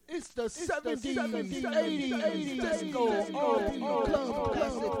the 70s, 80s, disco, R&B, club,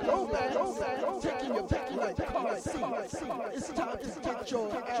 classic, throwbacks, taking you back like car seats. It's time to get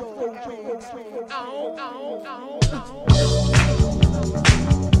your Afro wings.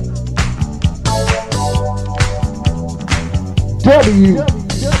 WGKS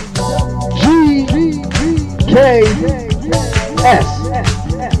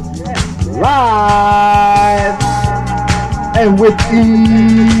live and with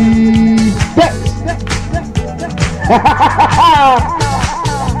effects.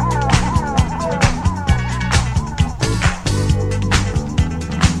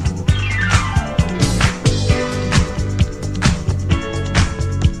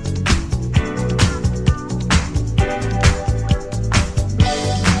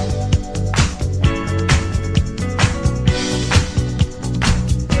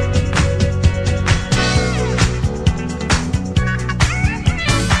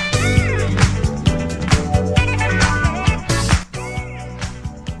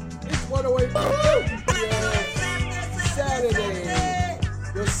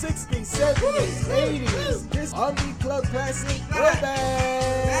 R&B club classic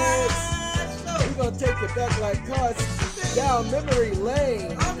throwbacks. We're gonna take it back like cars down memory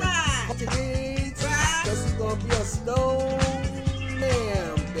lane. Alright. Cause it's gonna be a snowman,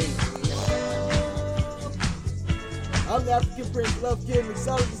 baby. I'm the African Prince Love Kid,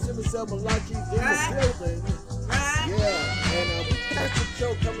 mixologist himself, Malachi's in the building. Yeah, and we got the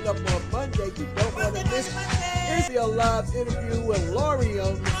show coming up on Monday. You don't want to miss it. It's a live interview with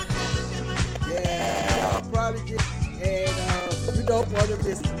L'Oreal. Yeah, Prodigy, and you don't want to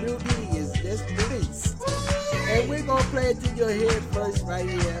miss new E is just released. And we're going to play it to your head first right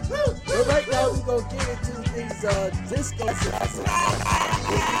here. But right now we're going to get into these disco songs.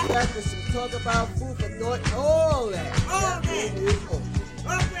 We'll be back with some talk about food for thought, all that. All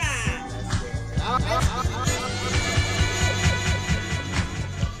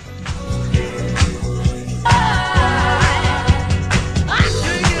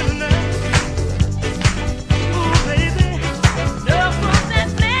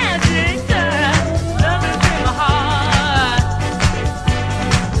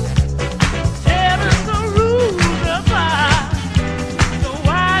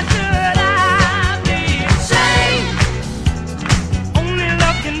Only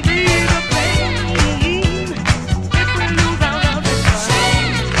looking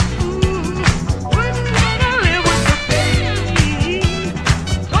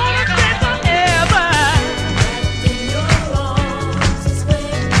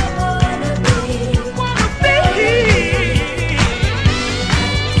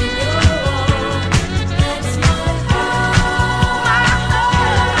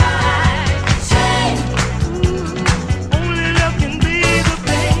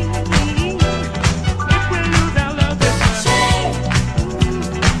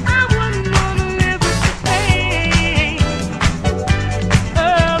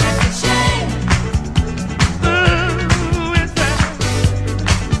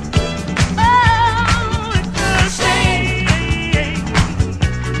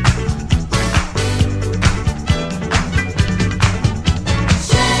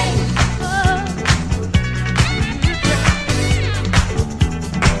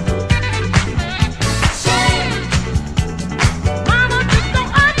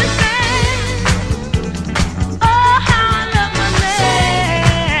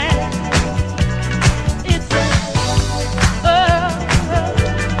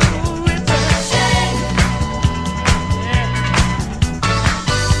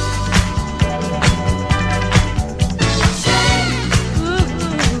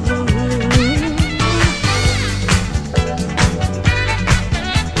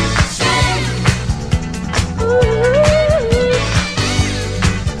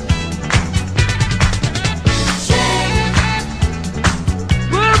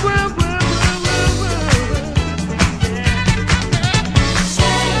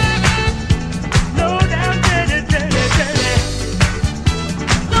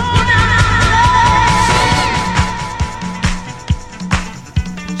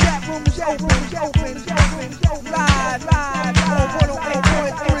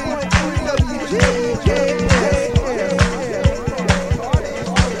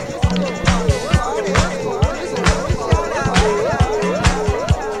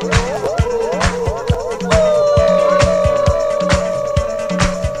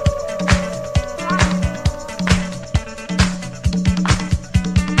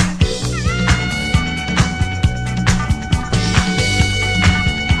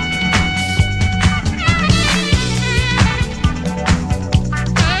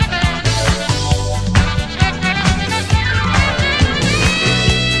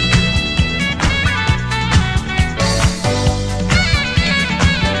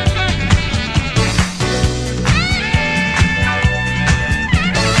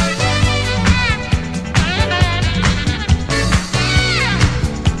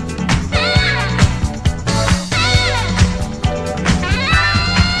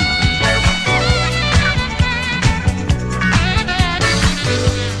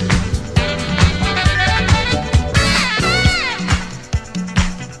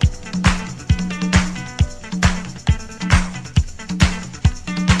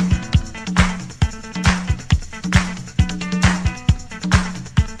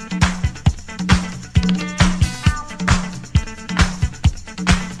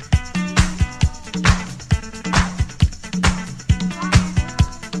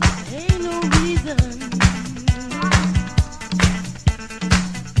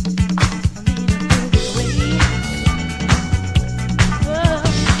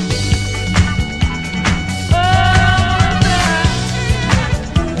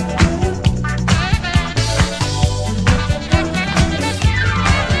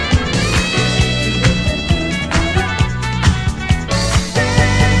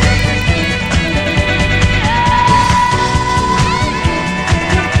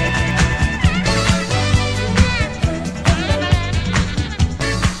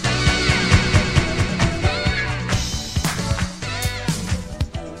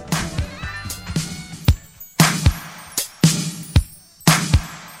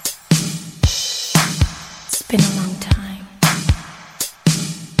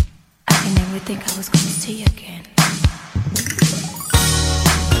and never think I was gonna see you again.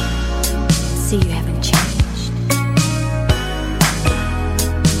 See, you haven't changed.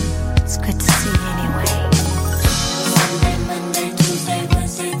 It's good to see you anyway. Sunday, Monday, Tuesday,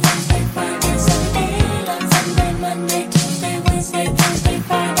 Wednesday, Thursday, Friday, Saturday. On Sunday, Monday, Tuesday, Wednesday, Thursday,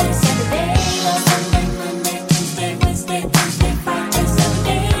 Friday, Saturday. On Sunday, Monday, Tuesday, Wednesday, Thursday, Friday,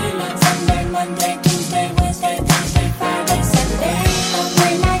 Saturday. On Sunday, Monday, Tuesday, Wednesday, Thursday, Friday, Saturday.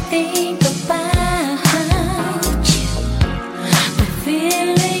 When I think about you, my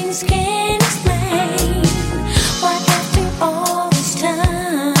feelings can't explain why after all this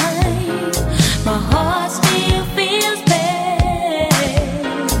time my heart still feels pain.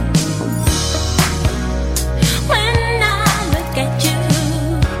 When I look at you,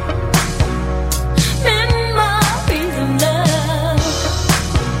 memories of love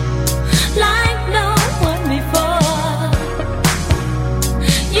like no one before.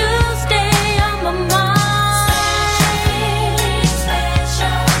 You stay on my mind.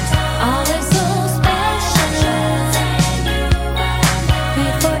 Always so special.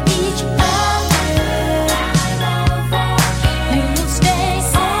 Wait for each other. You will stay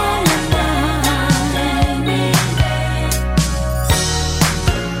on my mind.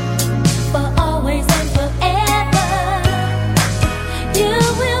 For always and forever. You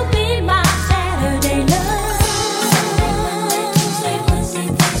will be my Saturday love. Tuesday, Wednesday,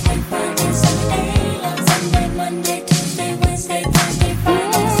 Thursday, Friday, Saturday. On Sunday, Monday, Tuesday, Wednesday, Thursday,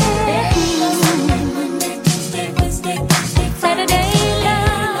 Friday, Saturday. On Sunday, Monday, Tuesday, Wednesday, Thursday, Saturday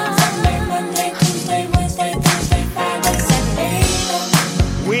love. Sunday, Monday, Tuesday, Wednesday, Thursday, Friday, Saturday.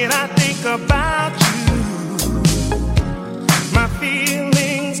 When I think about you, my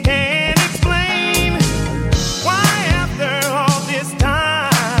feelings can't explain why after all this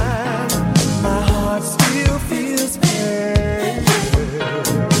time my heart still feels pain.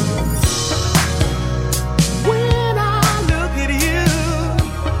 When I look at you,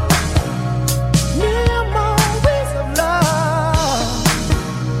 memories of love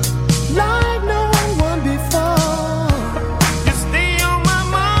like no one before. You stay on my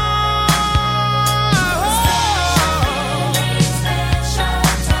mind.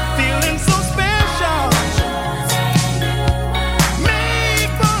 Feeling so special. Made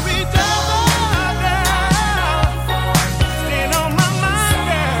for each other, girl. Staying on my mind,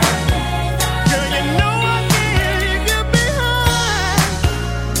 girl. Girl, you know I can't leave you behind.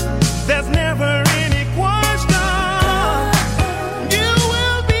 There's never any question. You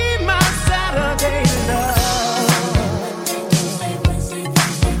will be my Saturday love.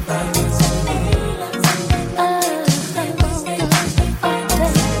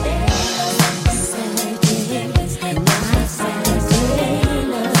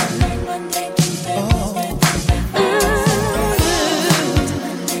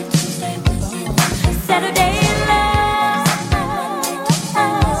 Saturday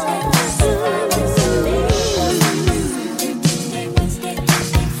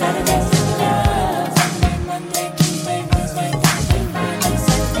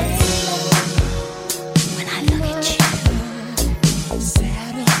when I look at you,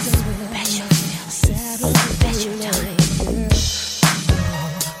 special feels special time.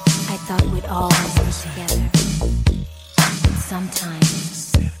 I thought we'd always be together. But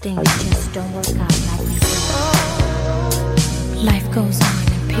sometimes things just don't work out like we thought. Life goes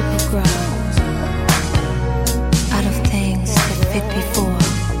on and people grow out of things that fit before.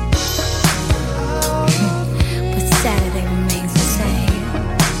 But Saturday remains the same,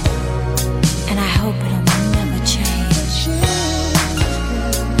 and I hope it will never change.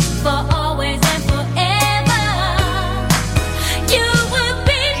 For always and forever, you will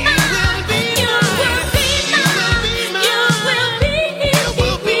be mine. You will be mine. You will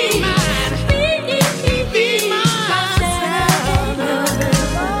be mine. Be mine. Saturday love.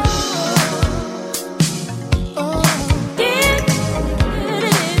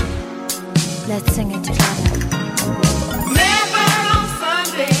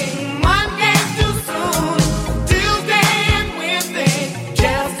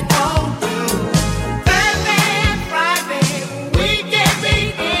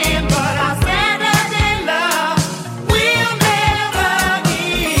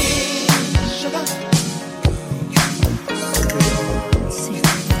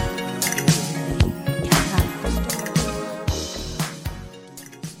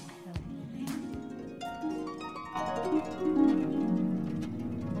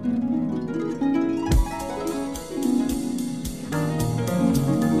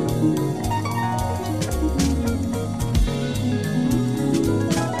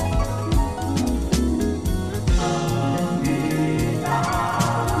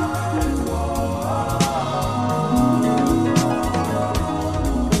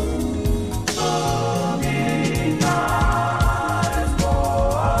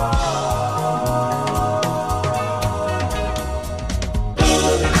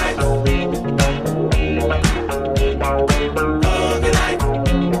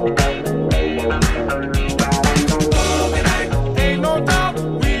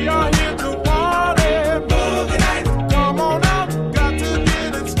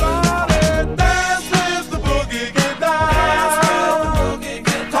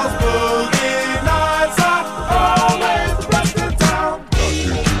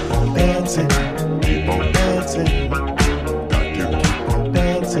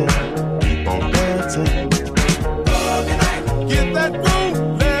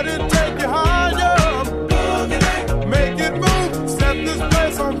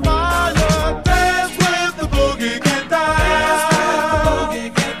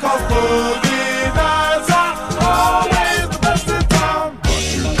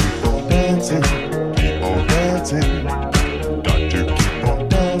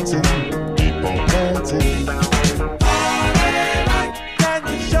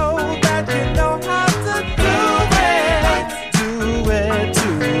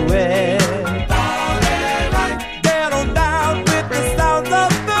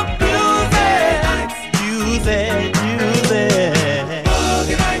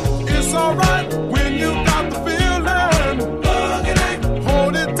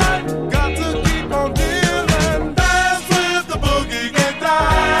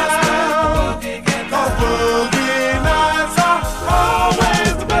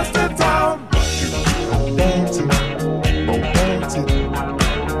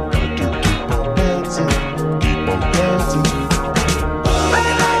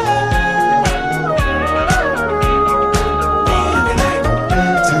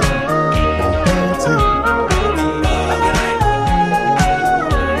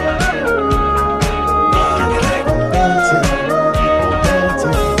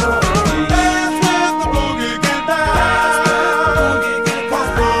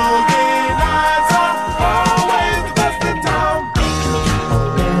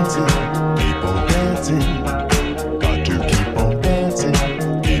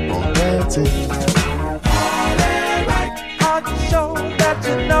 that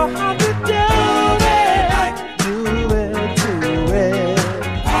you know how to do it. Do it, do it.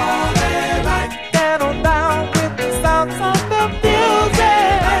 Get on down with the sounds of the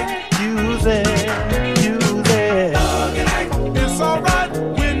music. Use it, use it. It's alright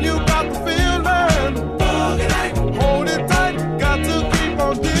when you got the feeling. Hold it tight, got to keep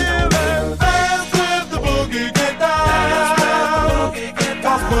on dealing. Dance with the boogie, get down.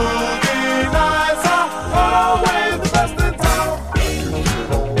 Cause boogie nights are always the best in town.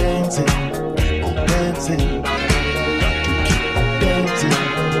 Dancing, dancing, dancing,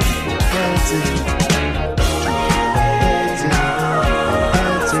 dancing.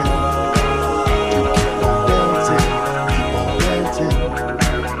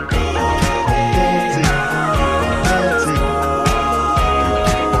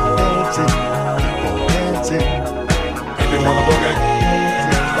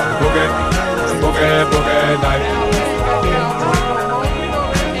 Boogie night.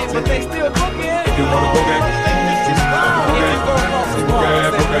 But they still boogie. If you wanna boogie,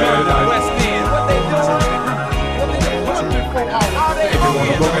 boogie night. West End. What they doing? If you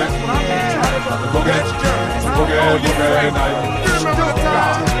wanna boogie, boogie night. You remember the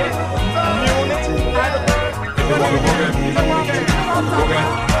time? If you wanna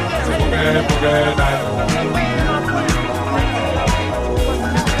boogie night.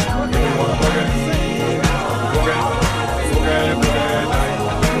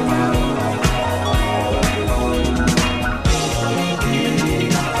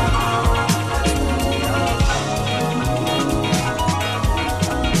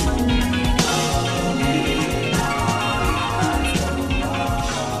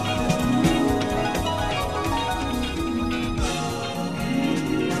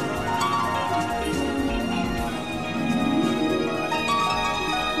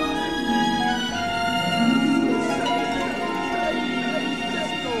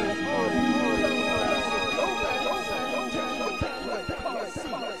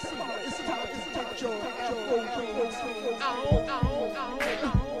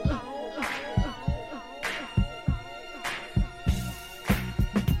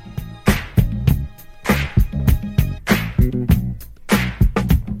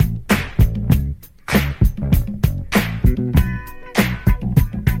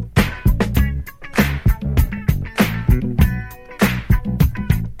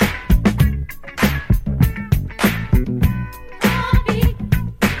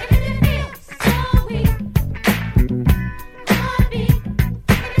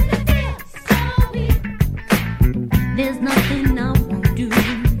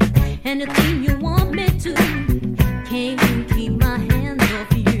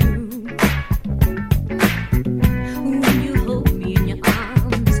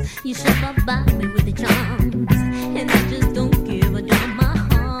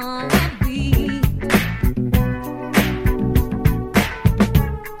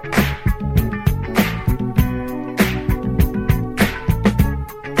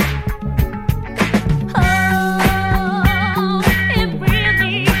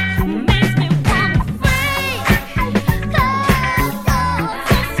 Makes me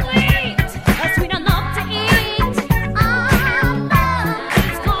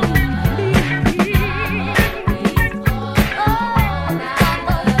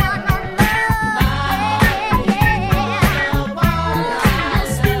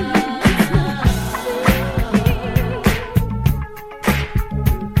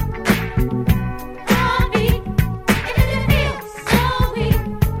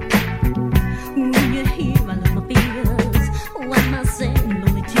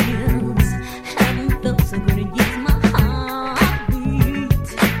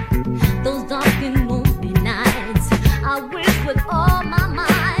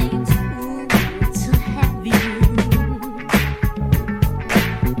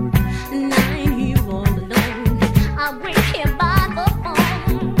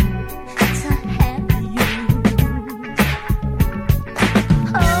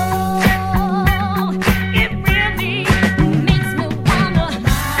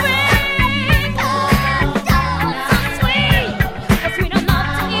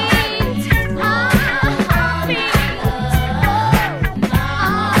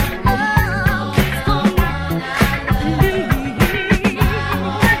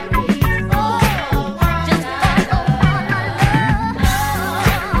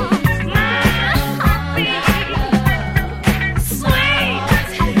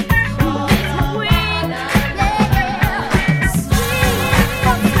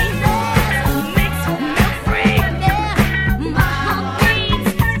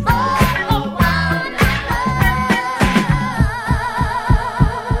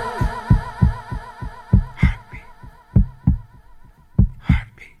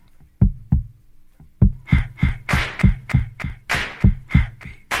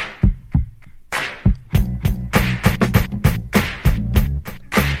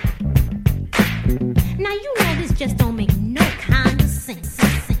just don't make no kind of sense.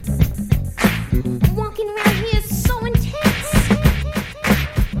 Walking around here is so intense.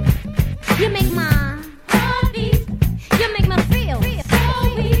 You make my heart beat. You make me feel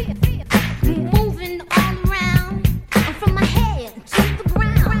so weak. Moving all around from my head to the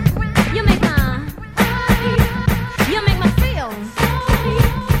ground. You make my heart beat. You make me feel so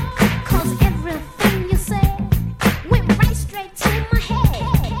weak. 'Cause everything you said went right straight to my head.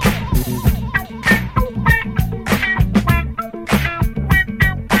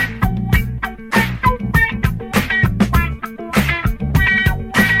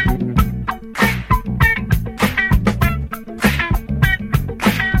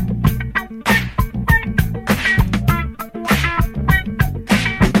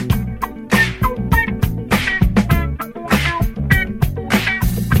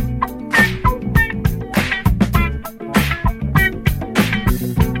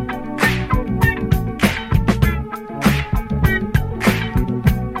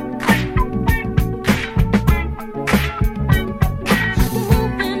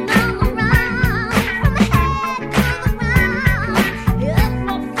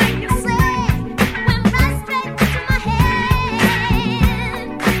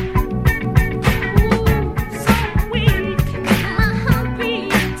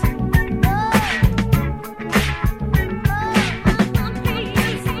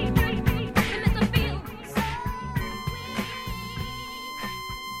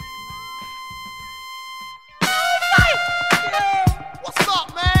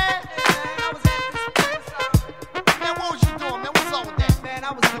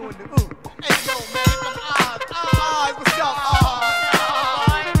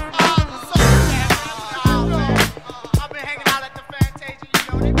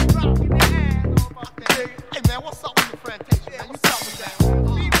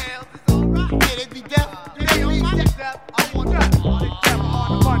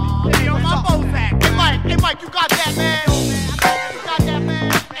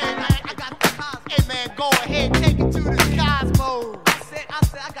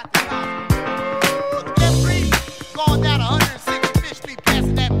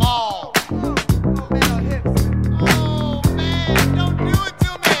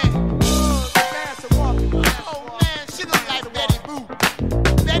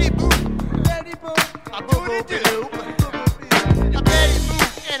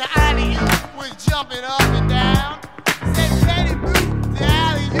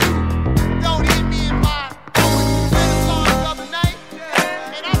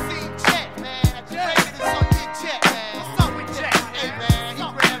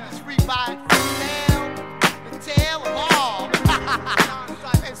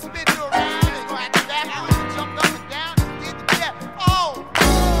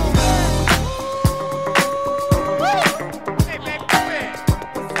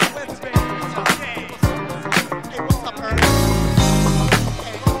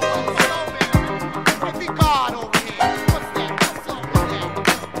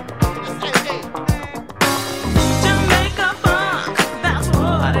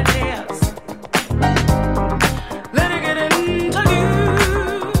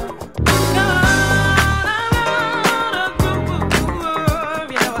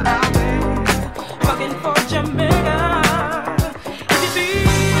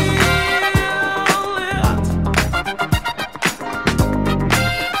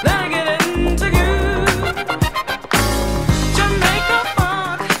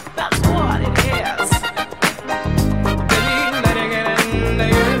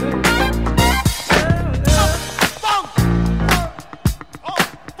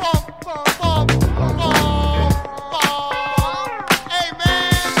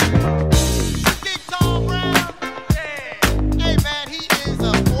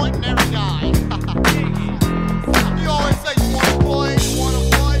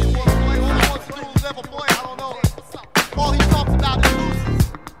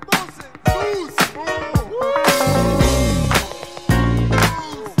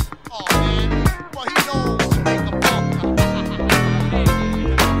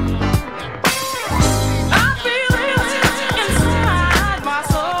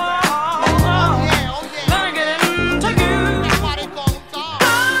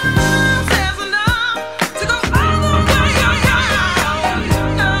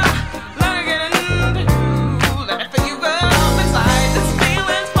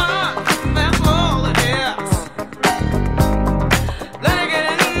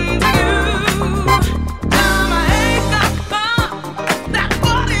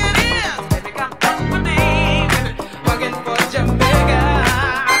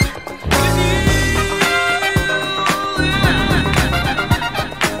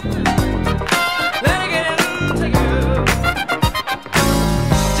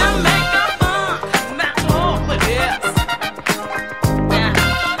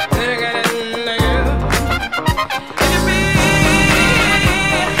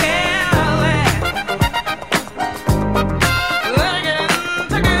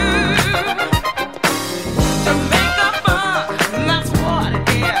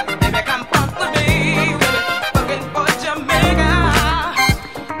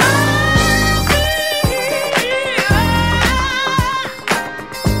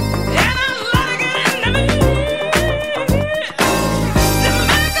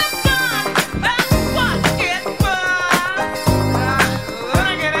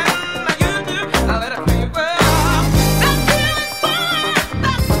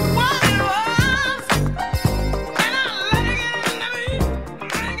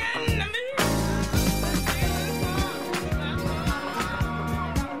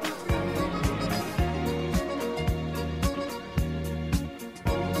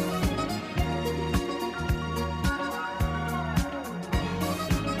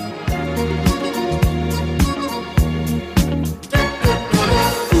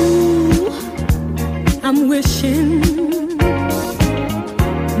 wishing,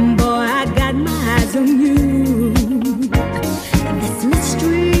 boy, I got my eyes on you. This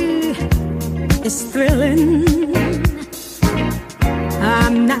mystery is thrilling.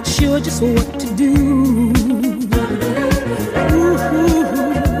 I'm not sure just what to do. Ooh,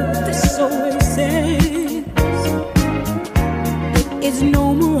 this oasis is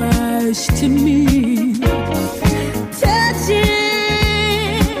no mirage to me. Touching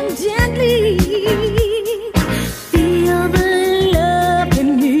gently, feel the love in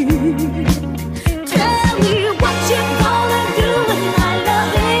me. Tell me what you gonna do with my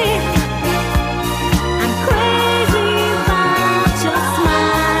loving. I'm crazy about your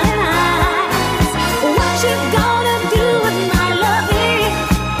smiling eyes. What you gonna do with my loving?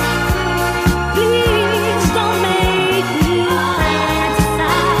 Please don't make me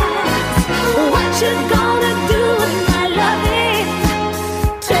fantasize. What you gonna do with my loving?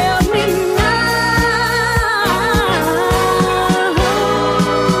 Tell me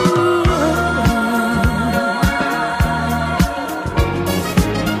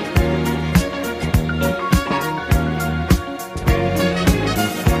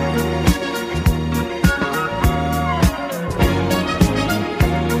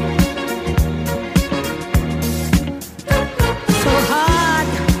so hard,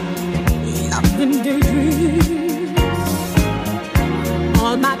 loving daydreams.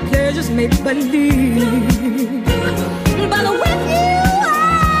 All my pleasures make believe, but with you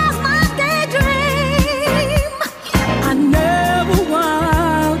as my daydream, I never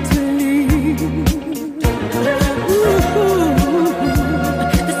want to leave. Ooh,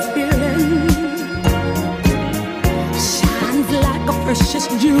 this feeling shines like a precious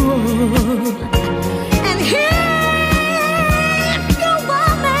jewel. And here you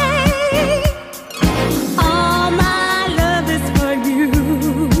are me. All my love is for you.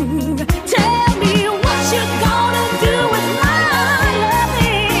 Tell me what you gonna do with my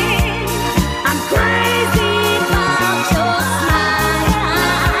loving. I'm crazy about your smiling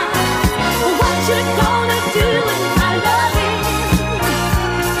eyes. What you gonna do with my loving?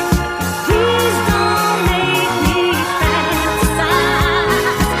 Please don't make me fantasize.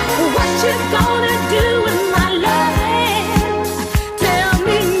 What you gonna do with my loving? Tell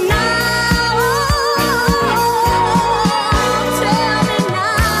me now. Tell me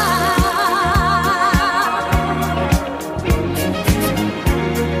now.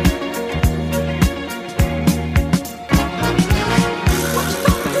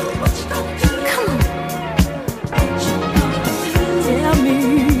 Come on. Tell me.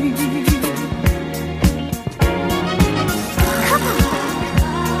 Come on.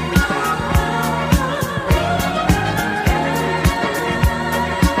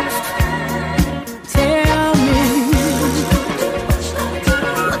 Tell me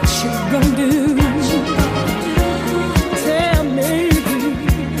what you gonna do. Tell me.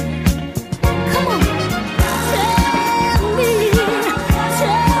 Come on. Tell me.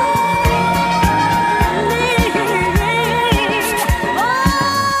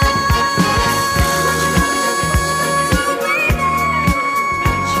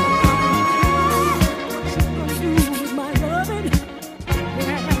 My loving.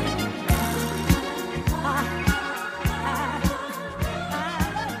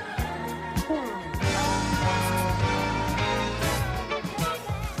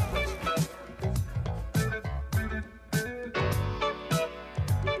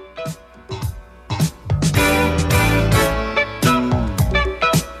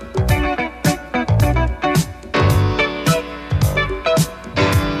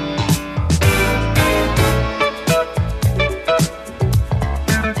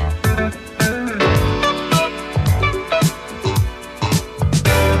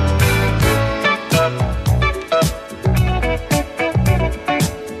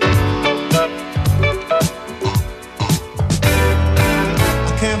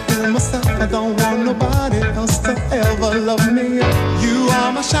 I can't fool myself, I don't want nobody else to ever love me. You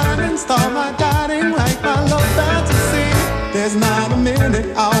are my shining star, my guiding light, my love fantasy. There's not a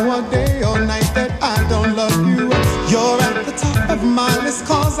minute, hour, day or night that I don't love you. You're at the top of my list,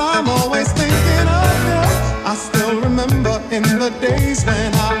 cause I'm always thinking of you. I still remember in the days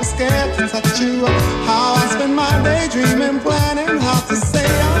when I was scared to touch you, how I spent my day dreaming, planning how to say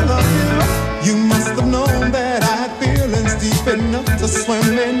I love you. You must have known that I had feelings deep enough to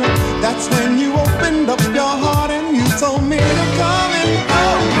swim in. That's when you opened up your heart and you told me to come in.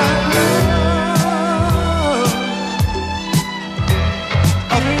 Oh my love,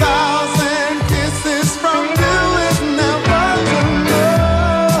 1,000 kisses from you is never too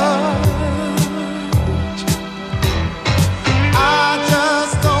much. I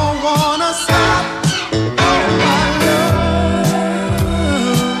just don't wanna stop. Oh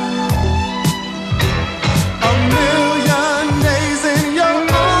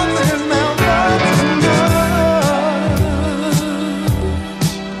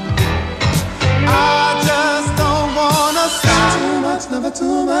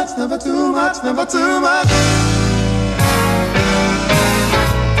never too much, never too much.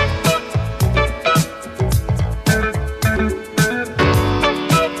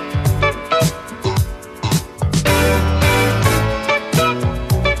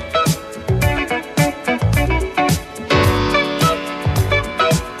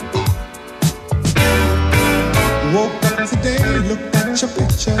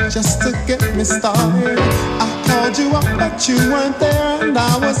 Just to get me started, I called you up, but you weren't there, and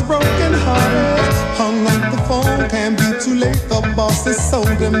I was broken hearted. Hung up the phone, can't be too late. The boss is so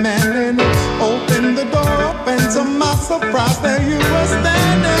demanding. Open the door up, and to my surprise, there you were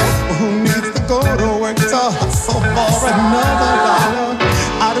standing. Who needs to go to work to hustle for another dollar?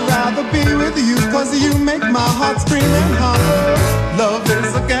 I'd rather be with you, 'cause you make my heart scream and holler. Love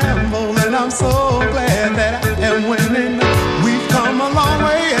is a gamble, and I'm so glad that I am winning. We've come a long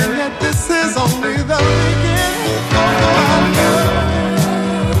way, and yet this is only the beginning. Oh, I know.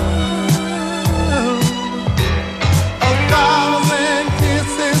 1,000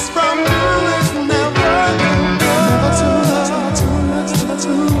 kisses from you is never enough. Never too much, never too much, never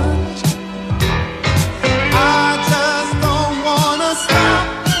too much. I just don't wanna stop.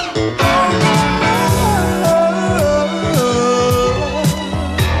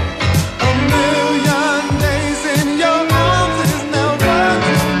 A million days in your arms is never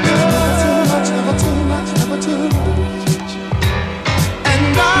too much, never too much, never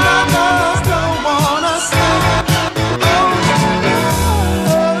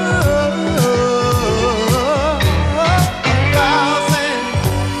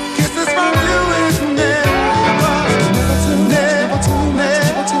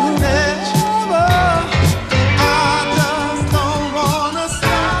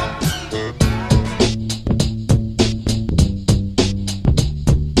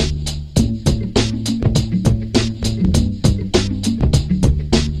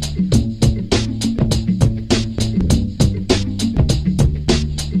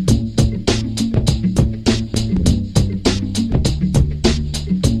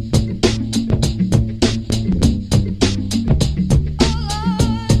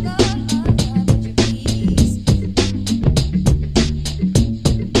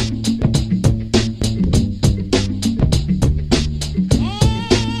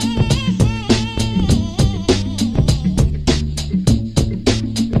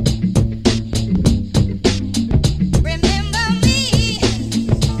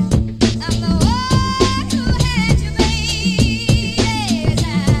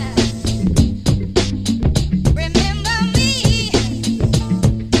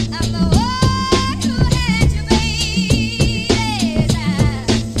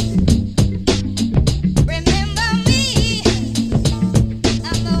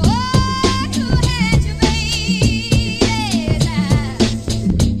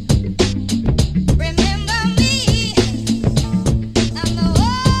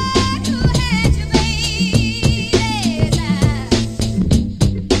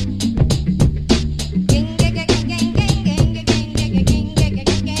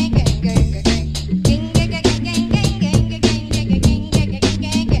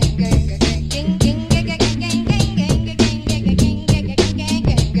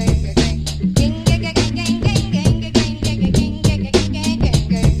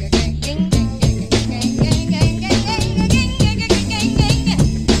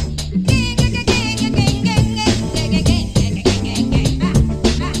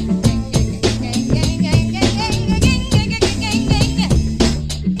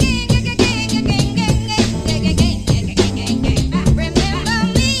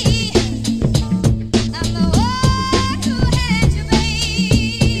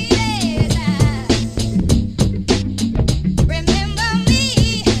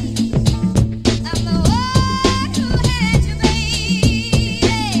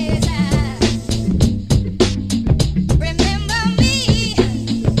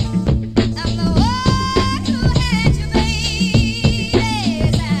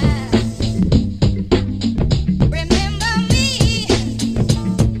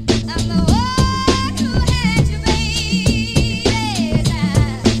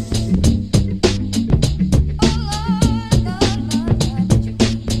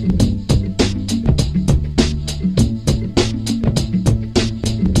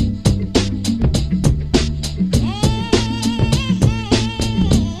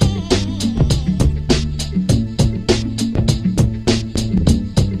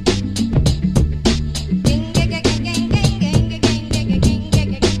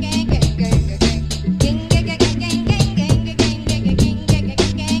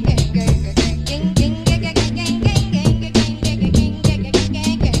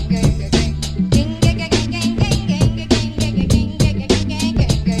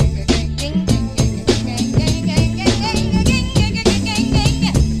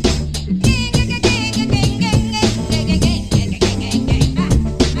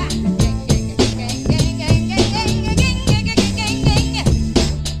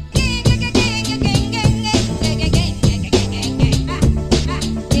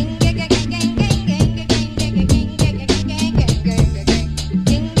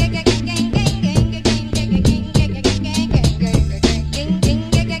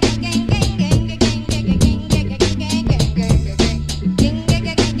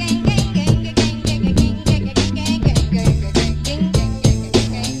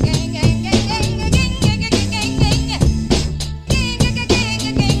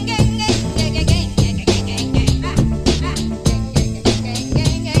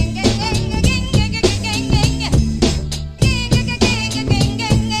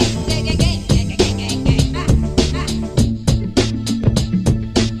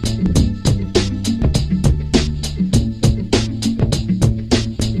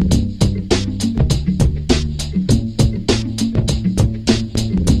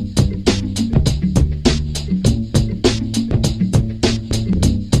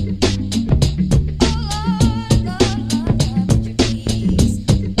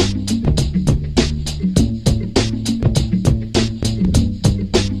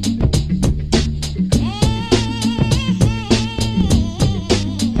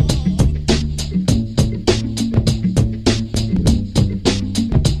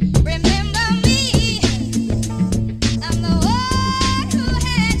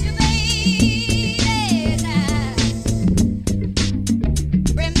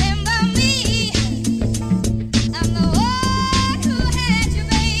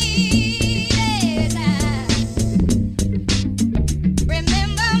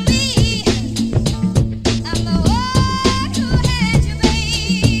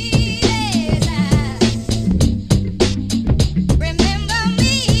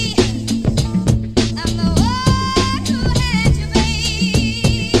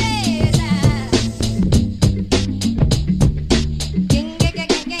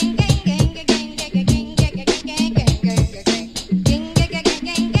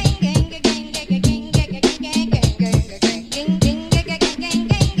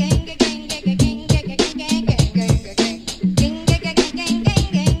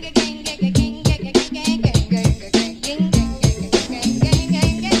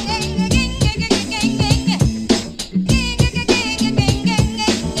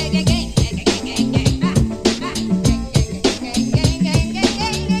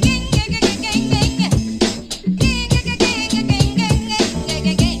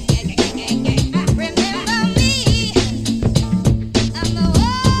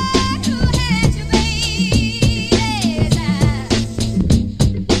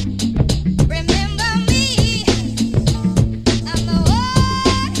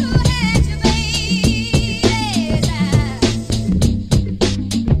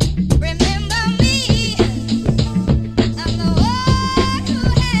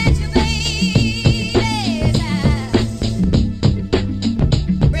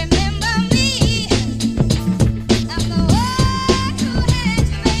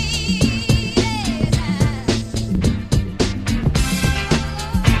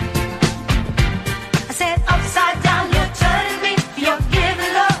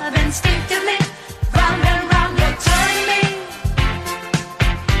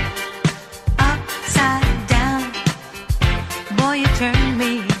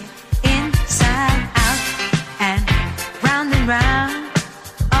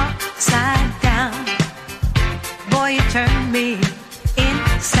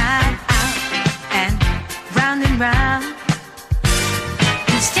round.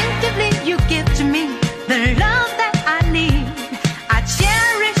 Instinctively you give to me the love that I need. I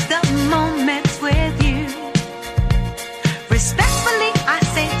cherish the moments with you. Respectfully I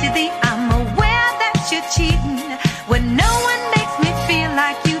say to thee, I'm aware that you're cheating when no one makes me feel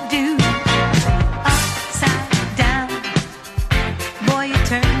like you do. Upside down, boy, you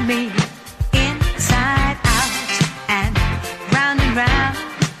turn me inside out and round and round.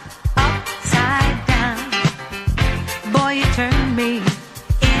 Upside down, boy, you turn me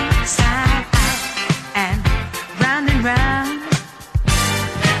inside out and round and round.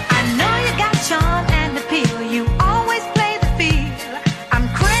 I know you got charm and appeal, you always play the field. I'm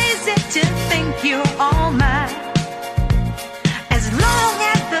crazy to think you're all mine. As long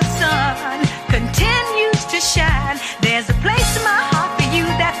as the sun continues to shine, there's a place in my heart for you,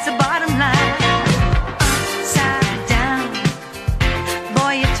 that's the bottom line. Upside down,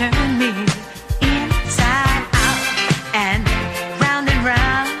 boy, you turn me inside out and round and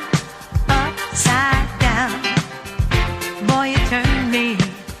round. Upside down, boy, you turn me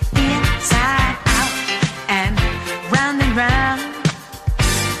inside out and round.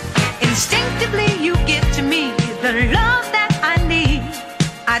 Instinctively you give to me the love that I need.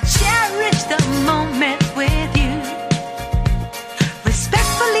 I cherish the moment with you.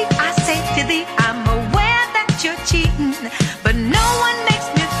 Respectfully I say to thee, I'm aware that you're cheating, but no one makes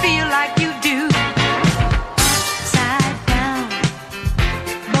me feel like you do. Upside down,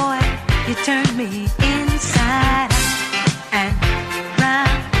 boy, you turn me inside out and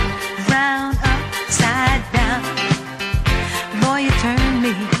round, upside down. Boy, you turn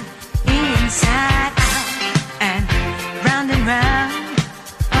me inside out and round,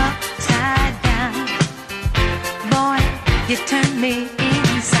 upside down. Boy, you turn me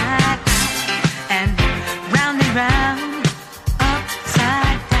inside out and round,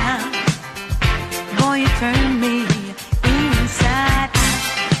 upside down. Boy, you turn me inside out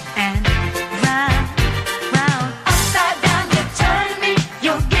and round, upside down. You turn me,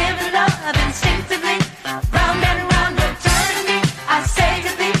 you're giving love instinctively. Round and round, you turn me. I say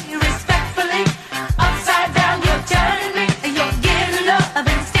to thee respectfully, upside down, you turn me. You're giving love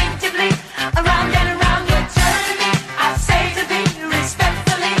instinctively. Around and around, you turn me. I say to thee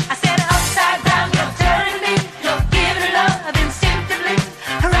respectfully. I said upside down, you turn me. You're giving love instinctively.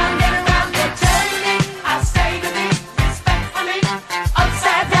 Around and around, you turn me. I say to thee respectfully.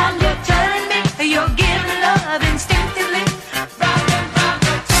 Upside down, you turn me. You're giving love instinctively. Round and round,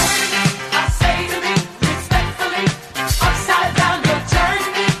 you turn me. I say to thee respectfully. Upside down, you turn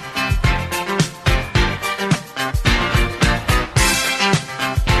me.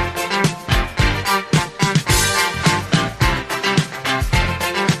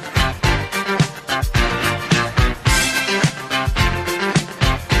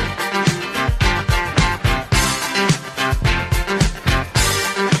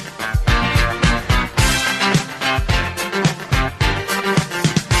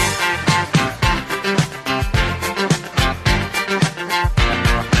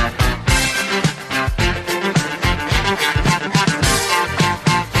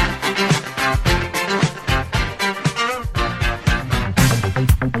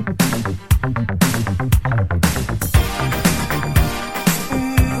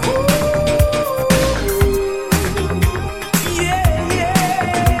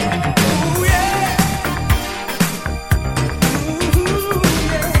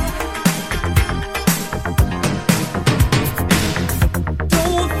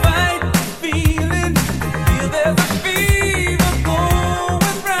 Don't fight the feeling, feel there's a fever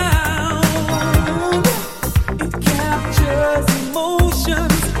going round. It captures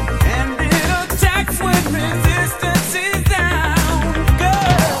emotions and it attacks when resistance is down.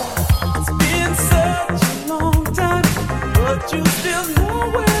 Girl, it's been such a long time, but you still know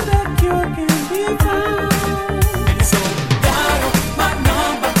where that cure can be found. So dial my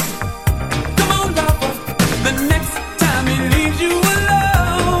number, come on, lover. The next time he leaves you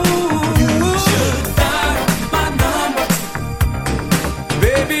alone, you should dial my number,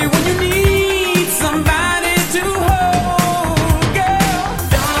 baby. When you need somebody to hold, girl,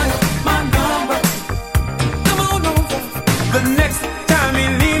 dial my number. Come on over. The next time he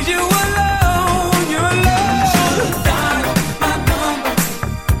leaves you alone, you're alone. You should dial my number,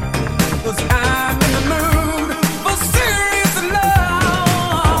 'cause I'm in the mood for serious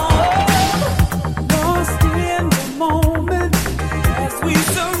love. Lost in the moment as we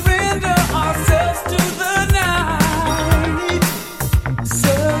surrender ourselves to the night.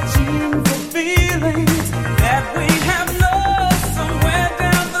 Searching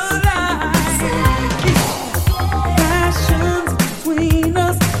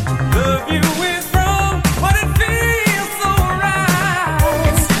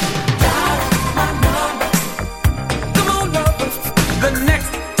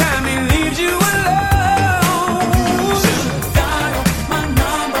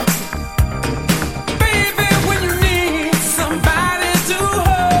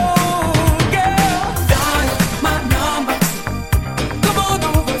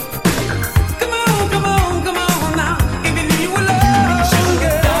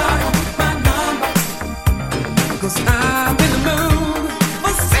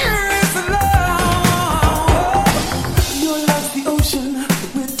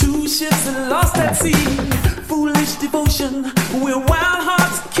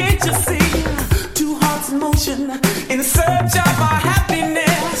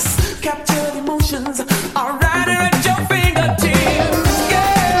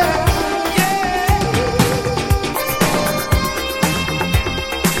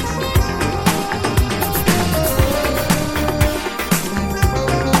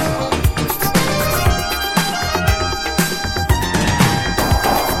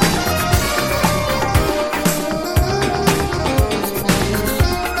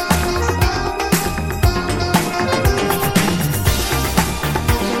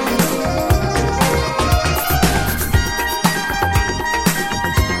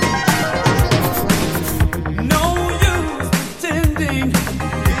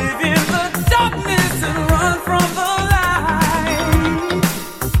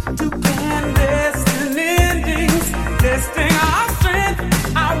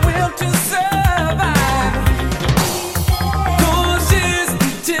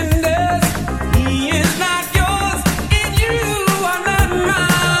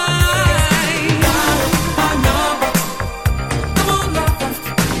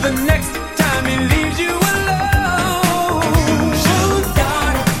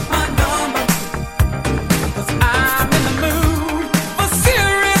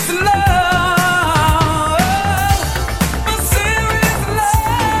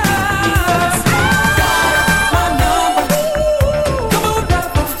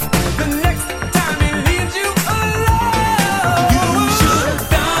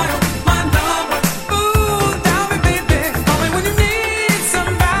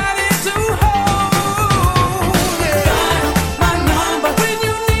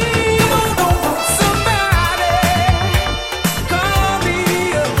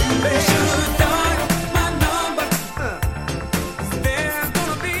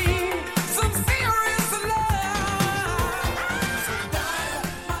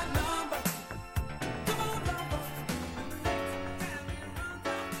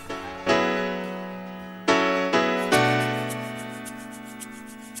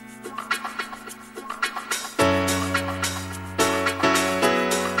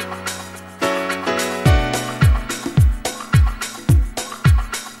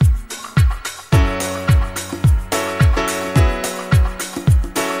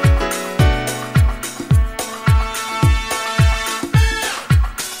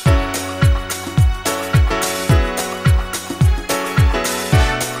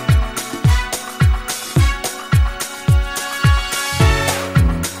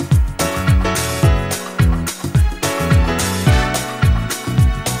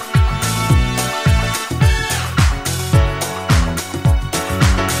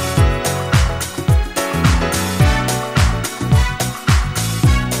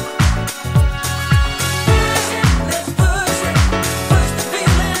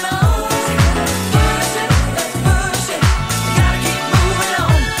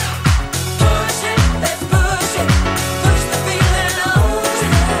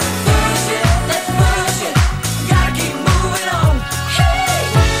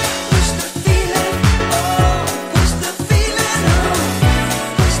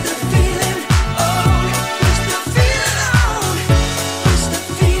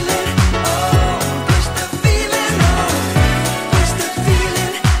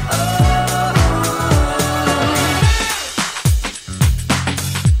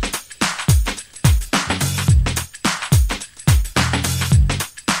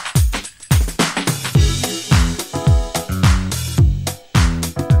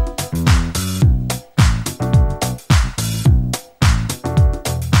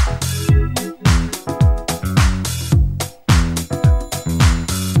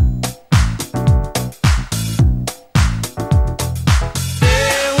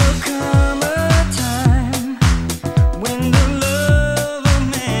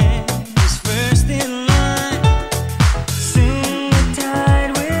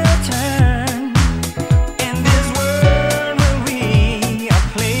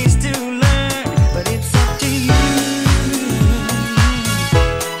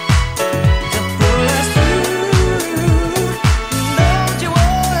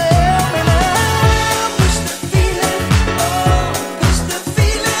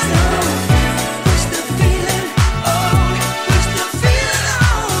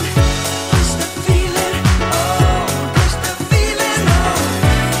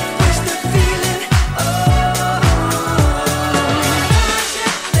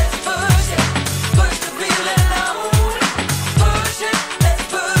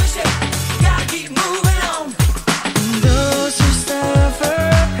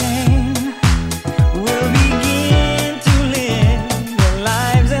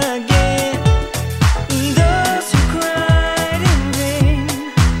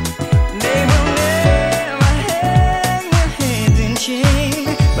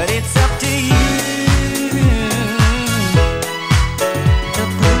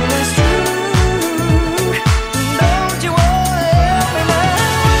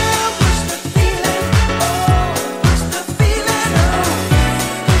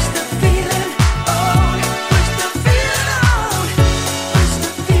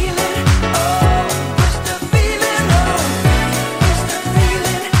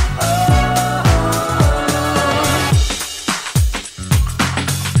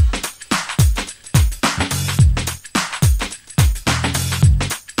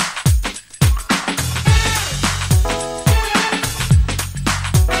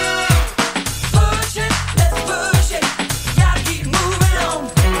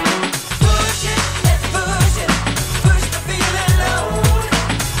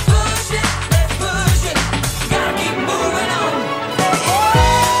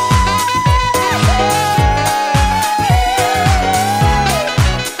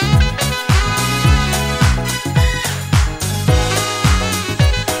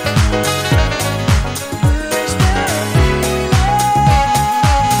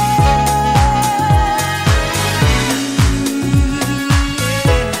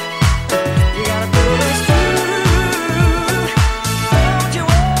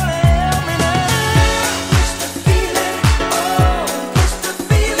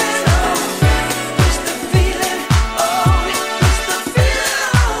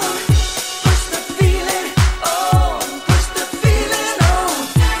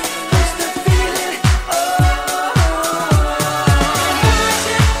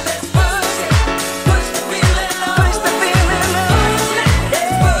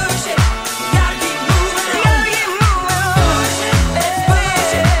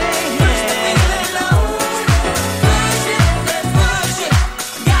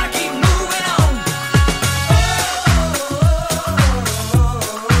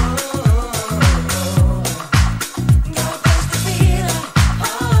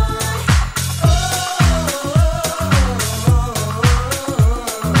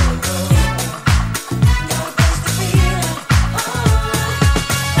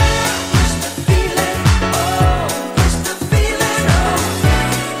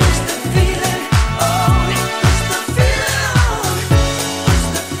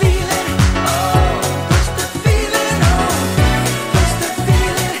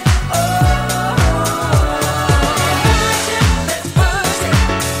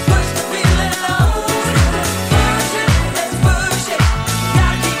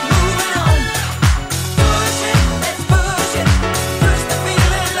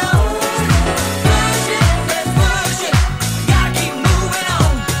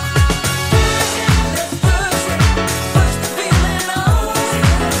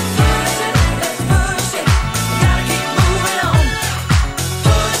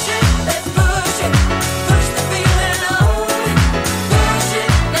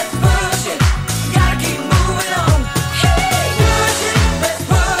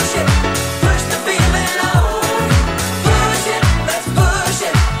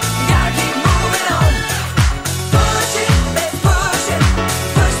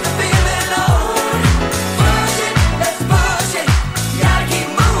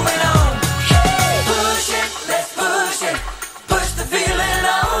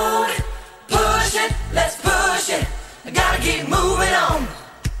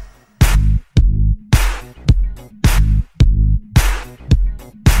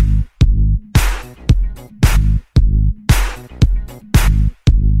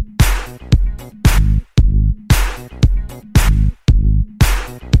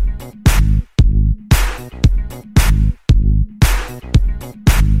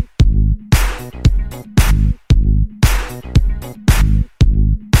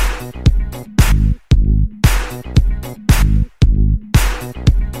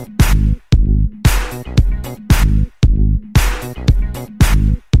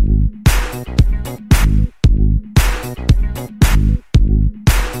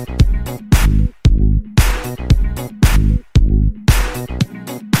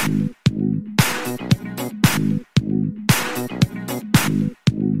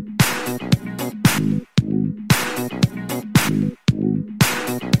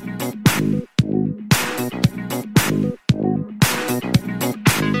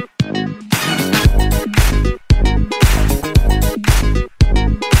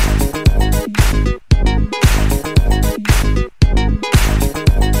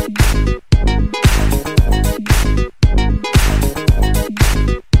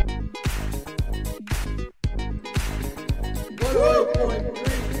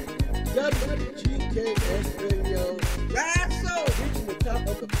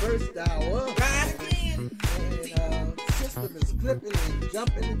the first hour. Right again. And system is clipping and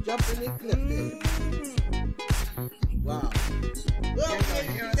jumping and jumping and clipping. Wow. Well, we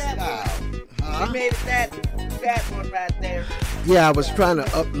made that one. Huh? We made it that one right there. Yeah, I was trying to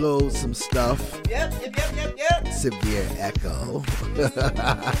upload some stuff. Yep. Severe echo.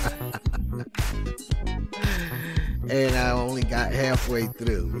 And I only got halfway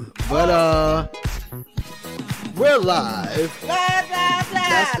through. But we're live. Live.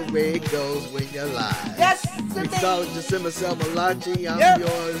 That's the way it goes when you're live. Yes, Mixologist Simacel Malachi. I'm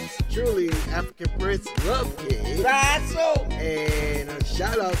yours truly, African Prince Love Kid. Right, so. And a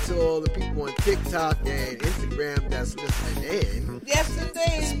shout out to all the people on TikTok and Instagram that's listening in. Yes,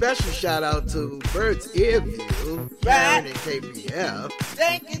 indeed. Special shout out to Bird's Ear View, Karen and KPF.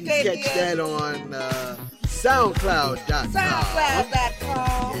 Thank you, KPF. Catch that on SoundCloud.com.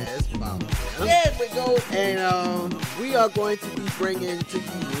 SoundCloud.com. Yes, follow them. There we go. And we are going to be bringing to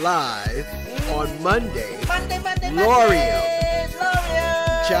you live on Monday. L'Oreal.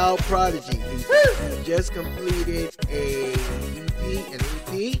 Child Prodigy. He just completed an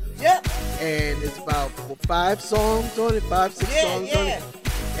EP. Yep. And it's about 5 songs on it, 5-6 songs on it.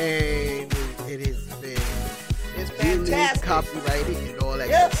 And it has been fantastic. Copyrighted and all that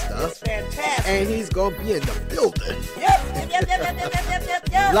good stuff. It's fantastic. And he's going to be in the building. Yep.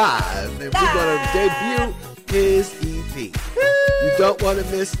 Live. And we're going to debut his EP. You don't want to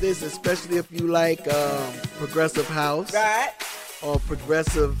miss this, especially if you like progressive house. Right. Or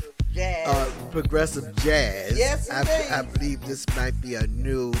progressive jazz. Yes, indeed. I believe this might be a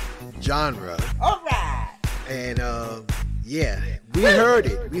new genre. All right. And yeah, we heard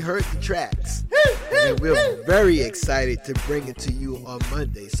it. We heard the tracks. And we're very excited to bring it to you on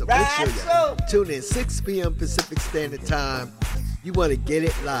Monday. So make sure you tune in 6 p.m. Pacific Standard Time. You want to get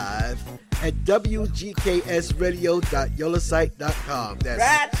it live at WGKSRadio.yolasite.com.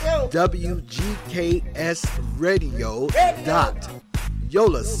 That's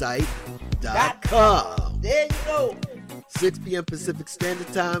WGKSRadio.yolasite.com. There you go. 6 p.m. Pacific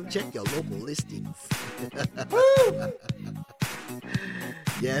Standard Time. Check your local listings.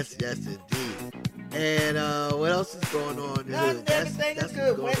 Yes, indeed. And what else is going on? Everything is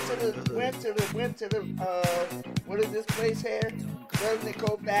good. Went to the what is this place here? Reverend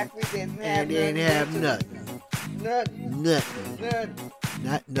Cole Factory. Didn't have nothing. Not nothing.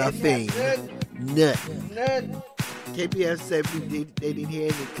 Nothing. KPF said they didn't hear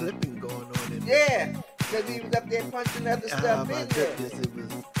any clipping going on in there. Yeah, because he was up there punching other stuff in there. It was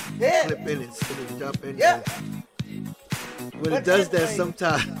clipping and spinning, jumping. Yep. When it does that,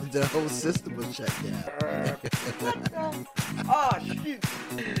 sometimes the whole system will shut down. Oh, shoot.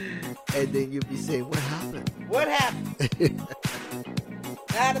 And then you'll be saying, what happened? What happened?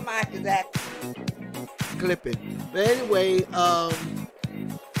 Now the mic is active. Clipping. But anyway,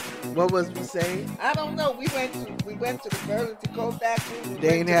 what was we saying? I don't know. We went to the Burlington Coat Factory.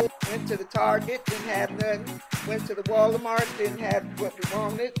 Went to the Target. Didn't have nothing. Went to the Walmart. Didn't have what we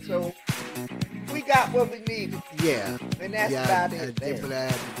wanted. So we got what we needed. Yeah. And that's about it. I did what I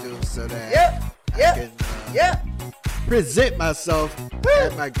had to do so that I can present myself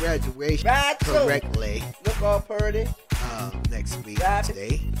at my graduation correctly. Look all pretty. Next week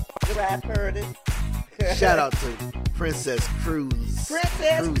today. Right pretty. Shout out to Princess Cruise.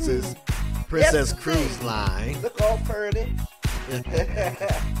 Princess Cruise Line. Look all pretty.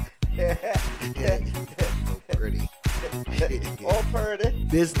 Pretty. All pretty.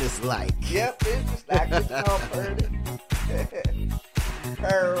 Business like. Yep, business like. It's all pretty.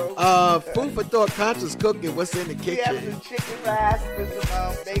 Pearls. Food for thought, conscious cooking. What's in the kitchen? We have some chicken rice with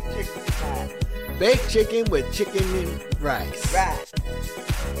some baked chicken rice. Baked chicken with chicken and rice. Rice.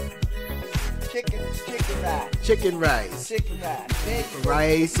 Chicken rice. Chicken rice. Chicken rice.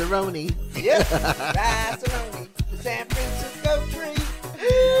 Rice-a-roni. Yep. Rice-a-roni. The San Francisco tree.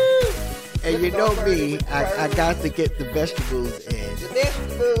 And you know me, I got to get the vegetables in. The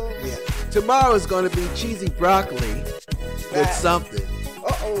vegetables. Yeah. Tomorrow's going to be cheesy broccoli with something.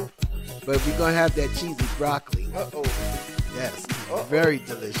 Uh-oh. But we're going to have that cheesy broccoli. Uh-oh. Yes. Very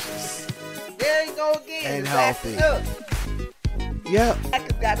delicious. There you go again. And it's healthy. Yep.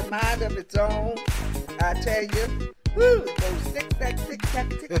 It's got a mind of its own. I tell you. Woo. It goes tick-tock, tick-tock,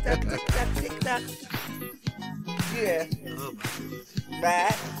 tick-tock, tick-tock, tick-tock. Yeah.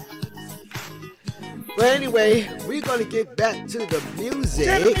 Right. But anyway, we're going to get back to the music.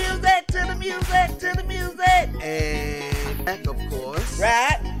 To the music. And back, of course.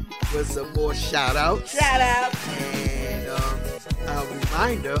 Right. With some more shout-outs. And a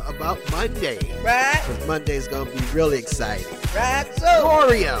reminder about Monday. Right. Because Monday's going to be really exciting. Right. So.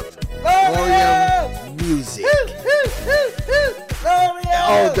 L'Oreal music. L'Oreal.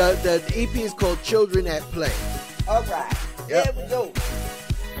 Oh, the EP is called Children at Play. All right. Yep. There we go.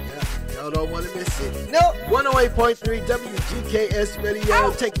 Yeah, y'all don't want to miss it. Nope. 108.3 WGKS Radio,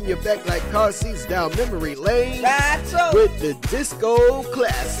 Ow. taking you back like car seats down memory lane Right so. with the Disco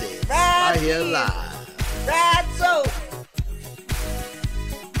Classics. Right Right here in. live. Right so.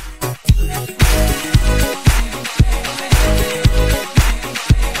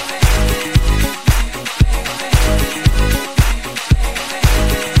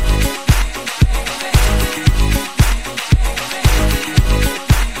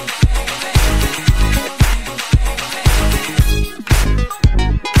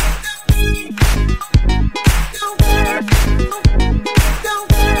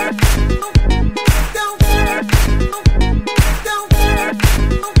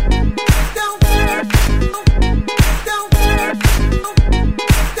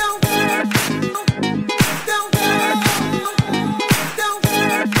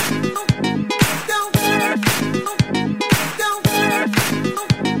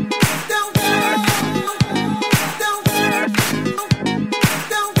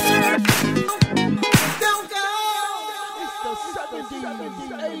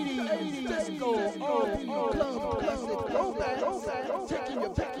 Disco R&B Classic Throwbacks, taking you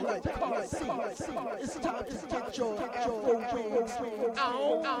back like car seats. It's time to get your Afro wings.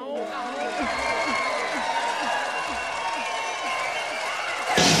 Ow, ow, ow.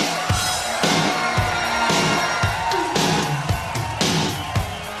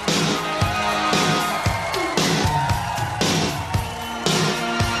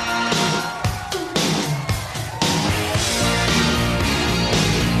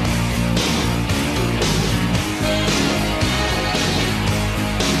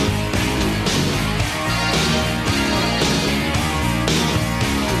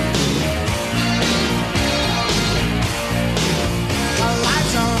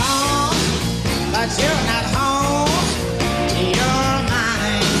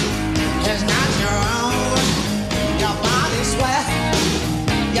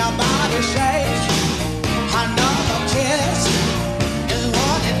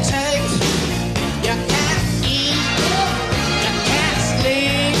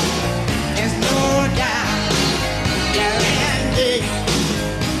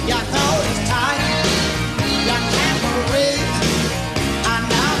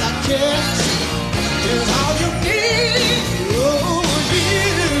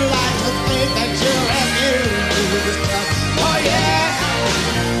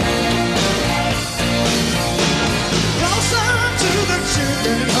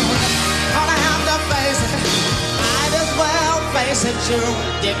 You're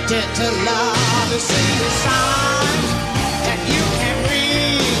addicted to love. You see the signs that you can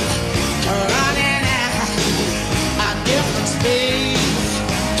read, running at a different speed.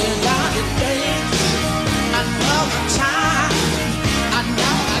 Without your days, another time,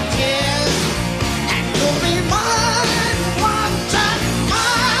 another kiss, and you'll be mine, one time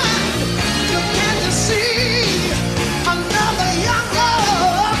mine. You can't just see another young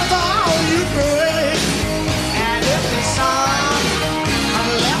love is all you bring. And if the song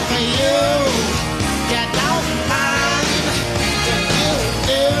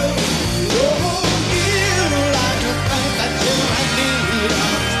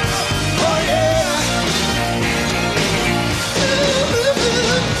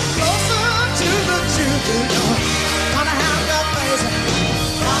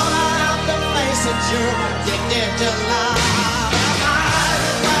you're addicted to love. Might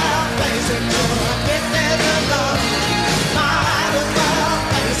as well face it, you're addicted to love. Might as well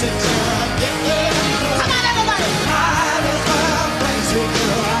face it, you're addicted. Come on, everybody. Might as well face it,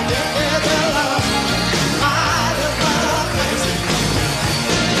 you're addicted to love. Might as well face it.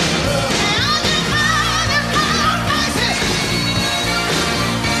 Might as well face it.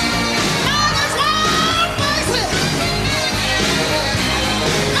 Might as well face it.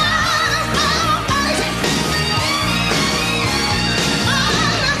 Might as well face it.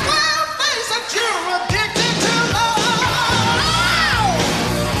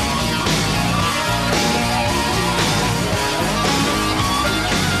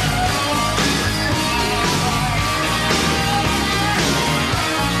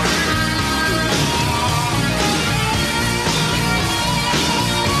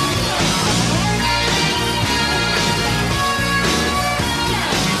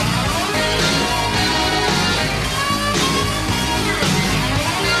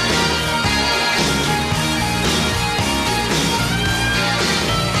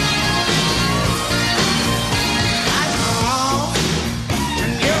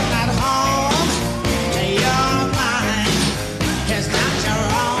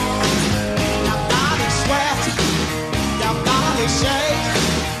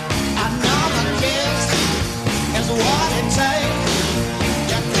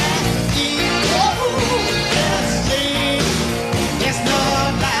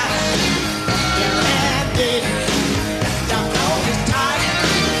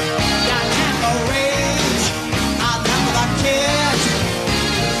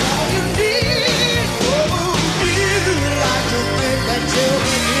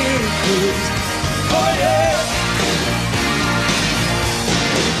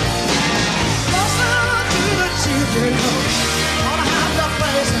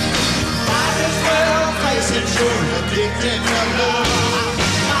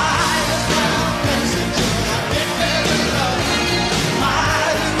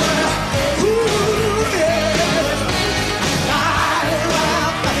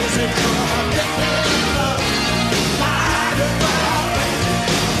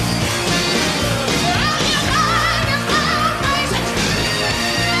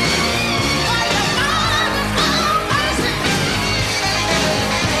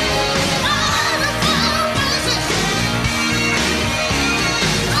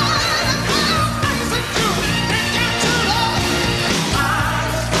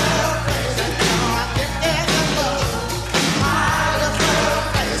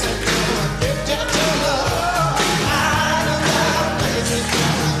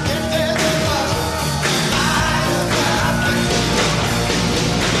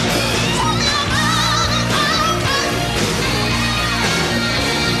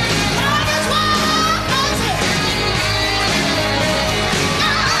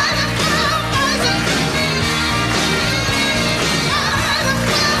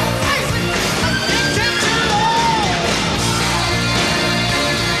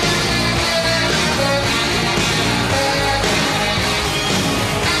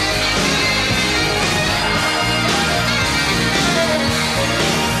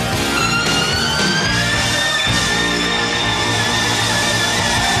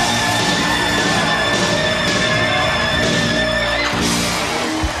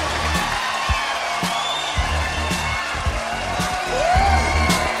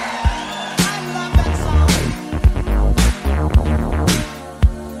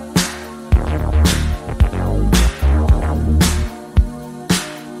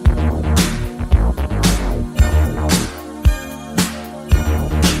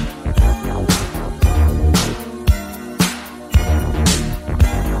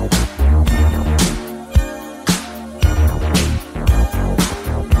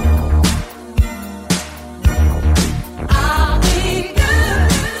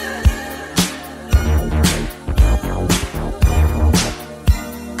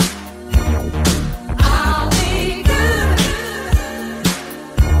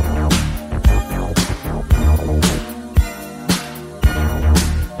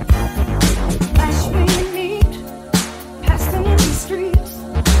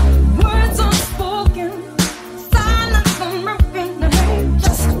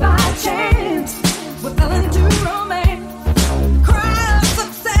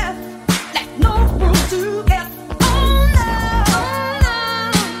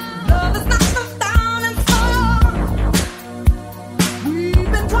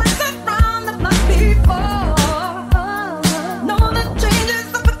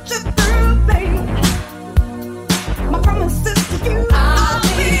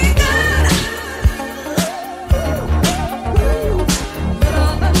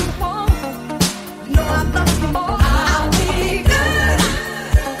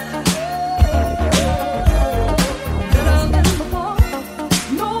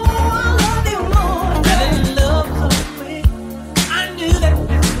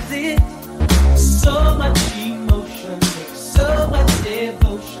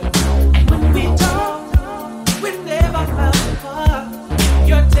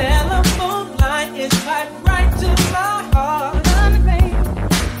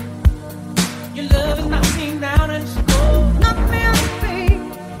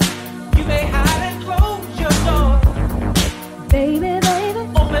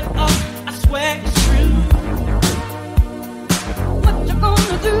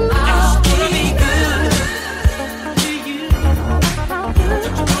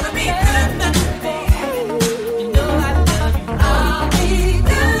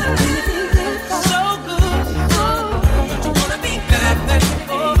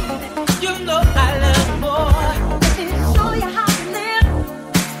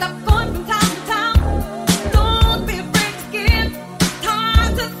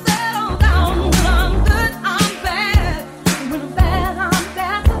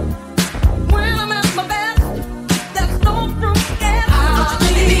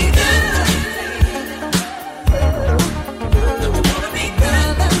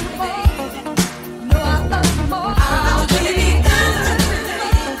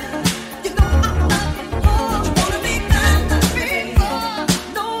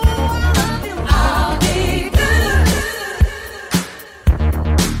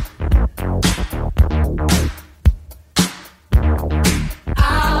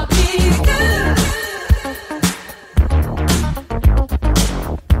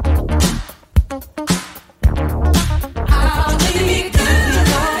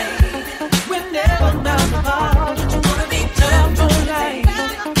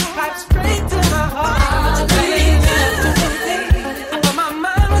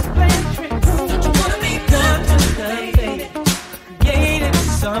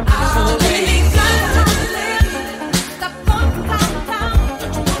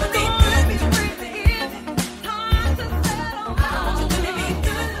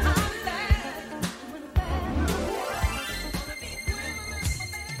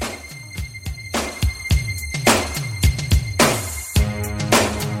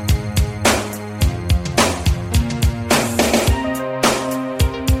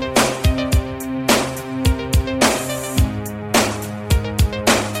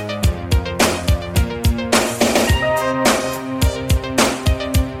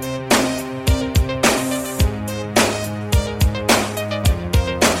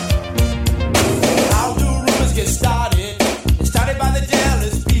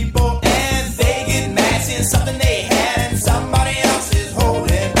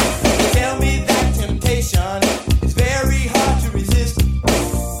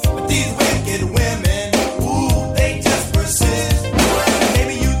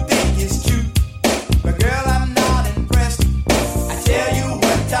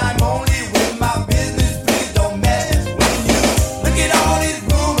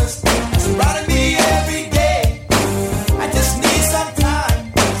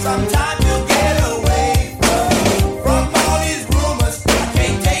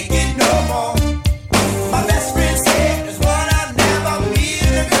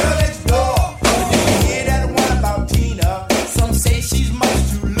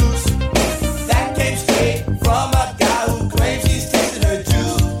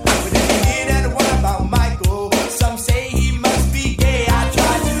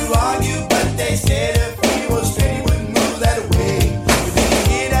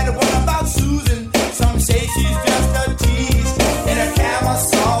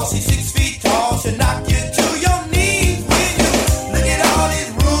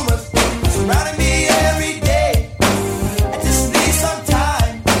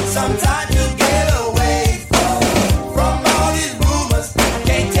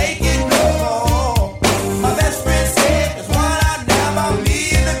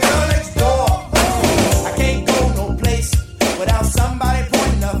 somebody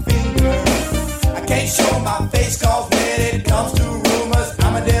pointing a finger. I can't show my face, cause when it comes to rumors,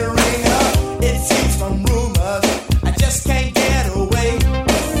 I'm a dead ringer. It seems from rumors, I just can't get away.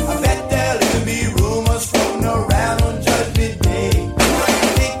 I bet there'll even be rumors floating around on Judgment Day. I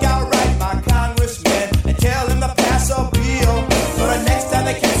think I'll write my congressman and tell him to pass a bill, so the next time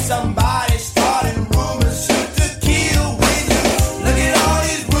they catch somebody starting rumors, shoot to kill. When you look at all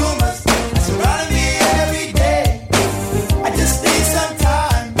these rumors that surrounding me every day, I just need some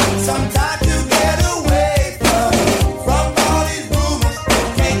time to get away from all these rumors.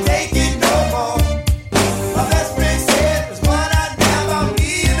 Can't take it no more. My best friend said was what I know about me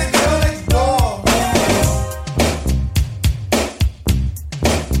and the girl next door.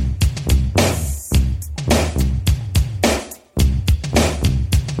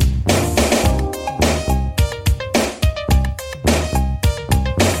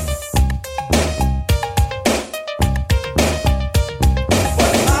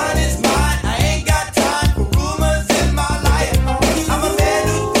 Mine is mine, I ain't got time for rumors in my life. I'm a man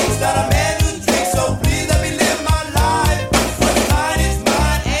who thinks, not a man who drinks, so please let me live my life. What's mine is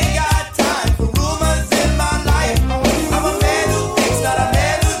mine, ain't got time for rumors in my life. I'm a man who thinks, not a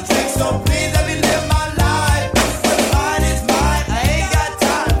man who drinks, so please let me live my life. What's mine is mine, I ain't got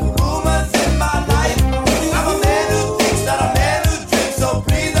time for rumors in my life. I'm a man who thinks, not a man who drinks, so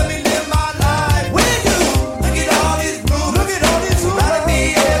please let me live my life. When you look at all these rumors, surrounding me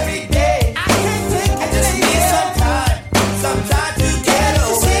every day, I just need some time to get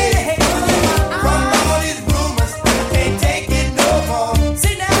away from all these rumors. Can't take it no more.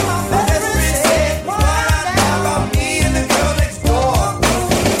 My best friend said what I know about me and the girl next door.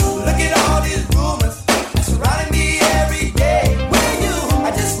 Look at all these rumors surrounding me every day.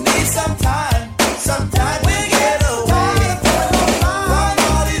 I just need some time to get away from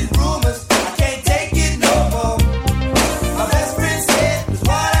all these rumors. I can't take it no more. My best friend said was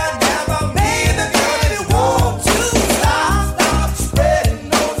what I know about me and the girl next door. Stop spreading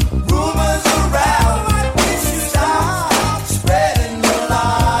those rumors around. Stop spreading the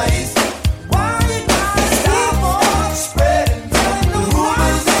lies. Stop spreading the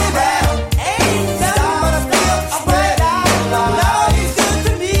rumors around. Stop spreading the lies. Good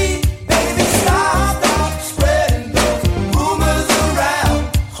to me, baby. Stop spreading those rumors around.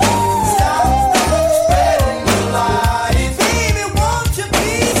 Stop spreading the lies. Baby, won't you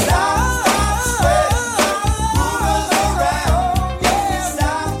please stop spreading rumors around?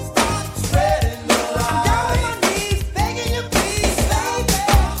 Stop spreading the lies. Down on my knees, begging you, please, baby.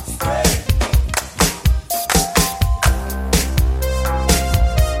 Spread.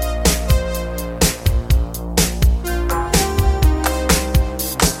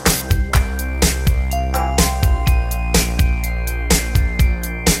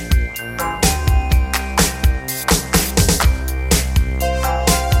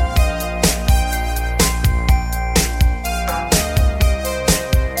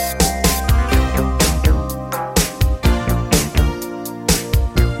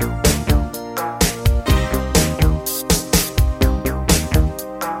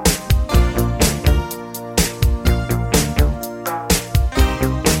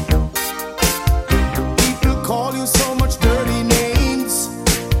 People call you so much dirty names.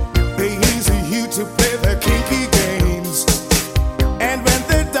 They use you to play their kinky games. And when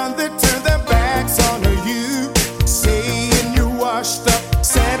they're done, they turn their backs on you, saying you're washed up,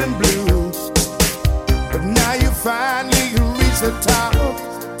 sad and blue. But now you finally reach the top.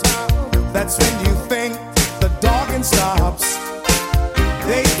 That's when you think the dogging stops.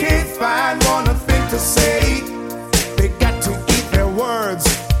 They can't find one thing to say. They got to eat their words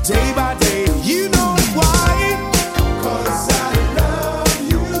day by day. You know why? 'Cause I love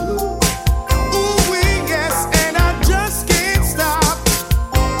you. Ooh, yes, and I just can't stop.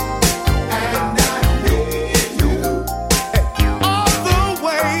 And I need you. All the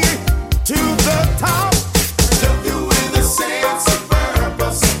way to the top. Love you with a sense of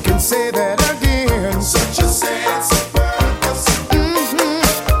purpose. Can say that again. Such a sense of purpose.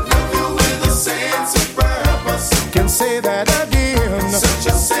 Love you with a sense of purpose. Can say that again. Such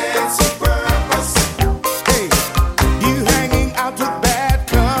a sense of purpose. Hey, you hanging out with bad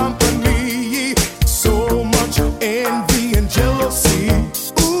company. So much envy and jealousy.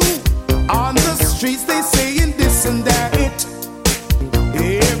 Ooh, on the streets they saying this and that.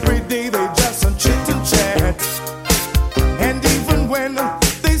 Every day they just chit and chat. And even when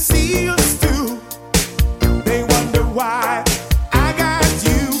they see us too, they wonder why I got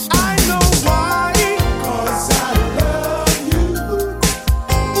you. I know why. 'Cause I love you.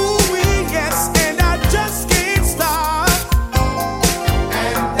 Ooh, yes, and I just can't stop.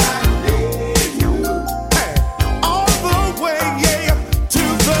 And I need you. Hey, all the way, yeah.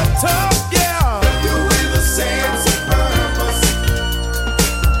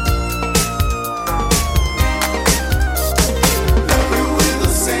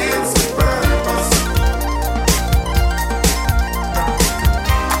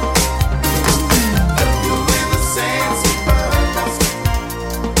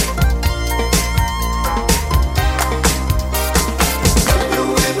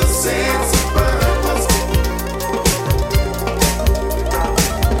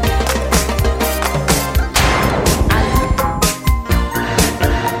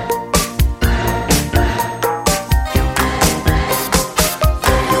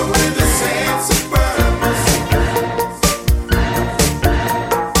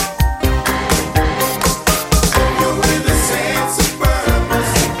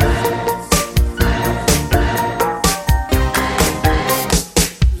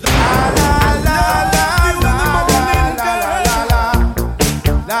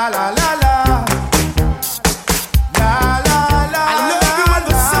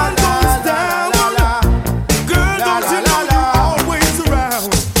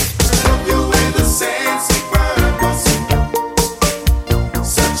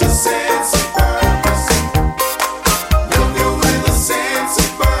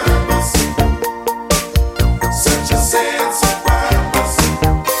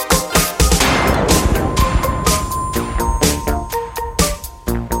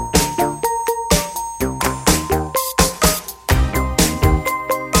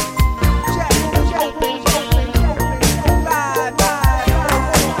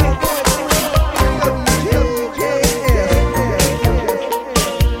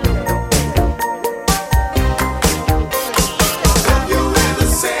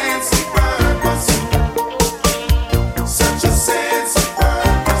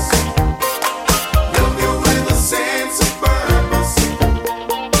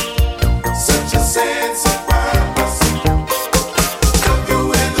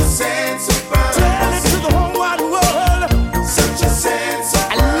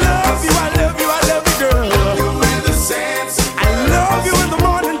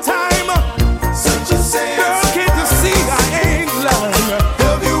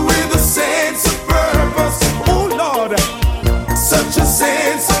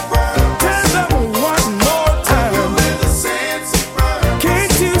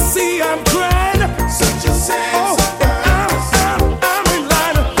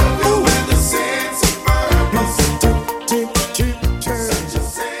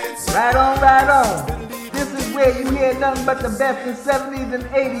 the best in 70s and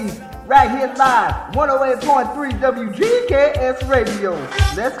 80s, right here live, 108.3 WGKS Radio.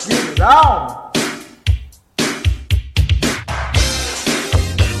 Let's get it on.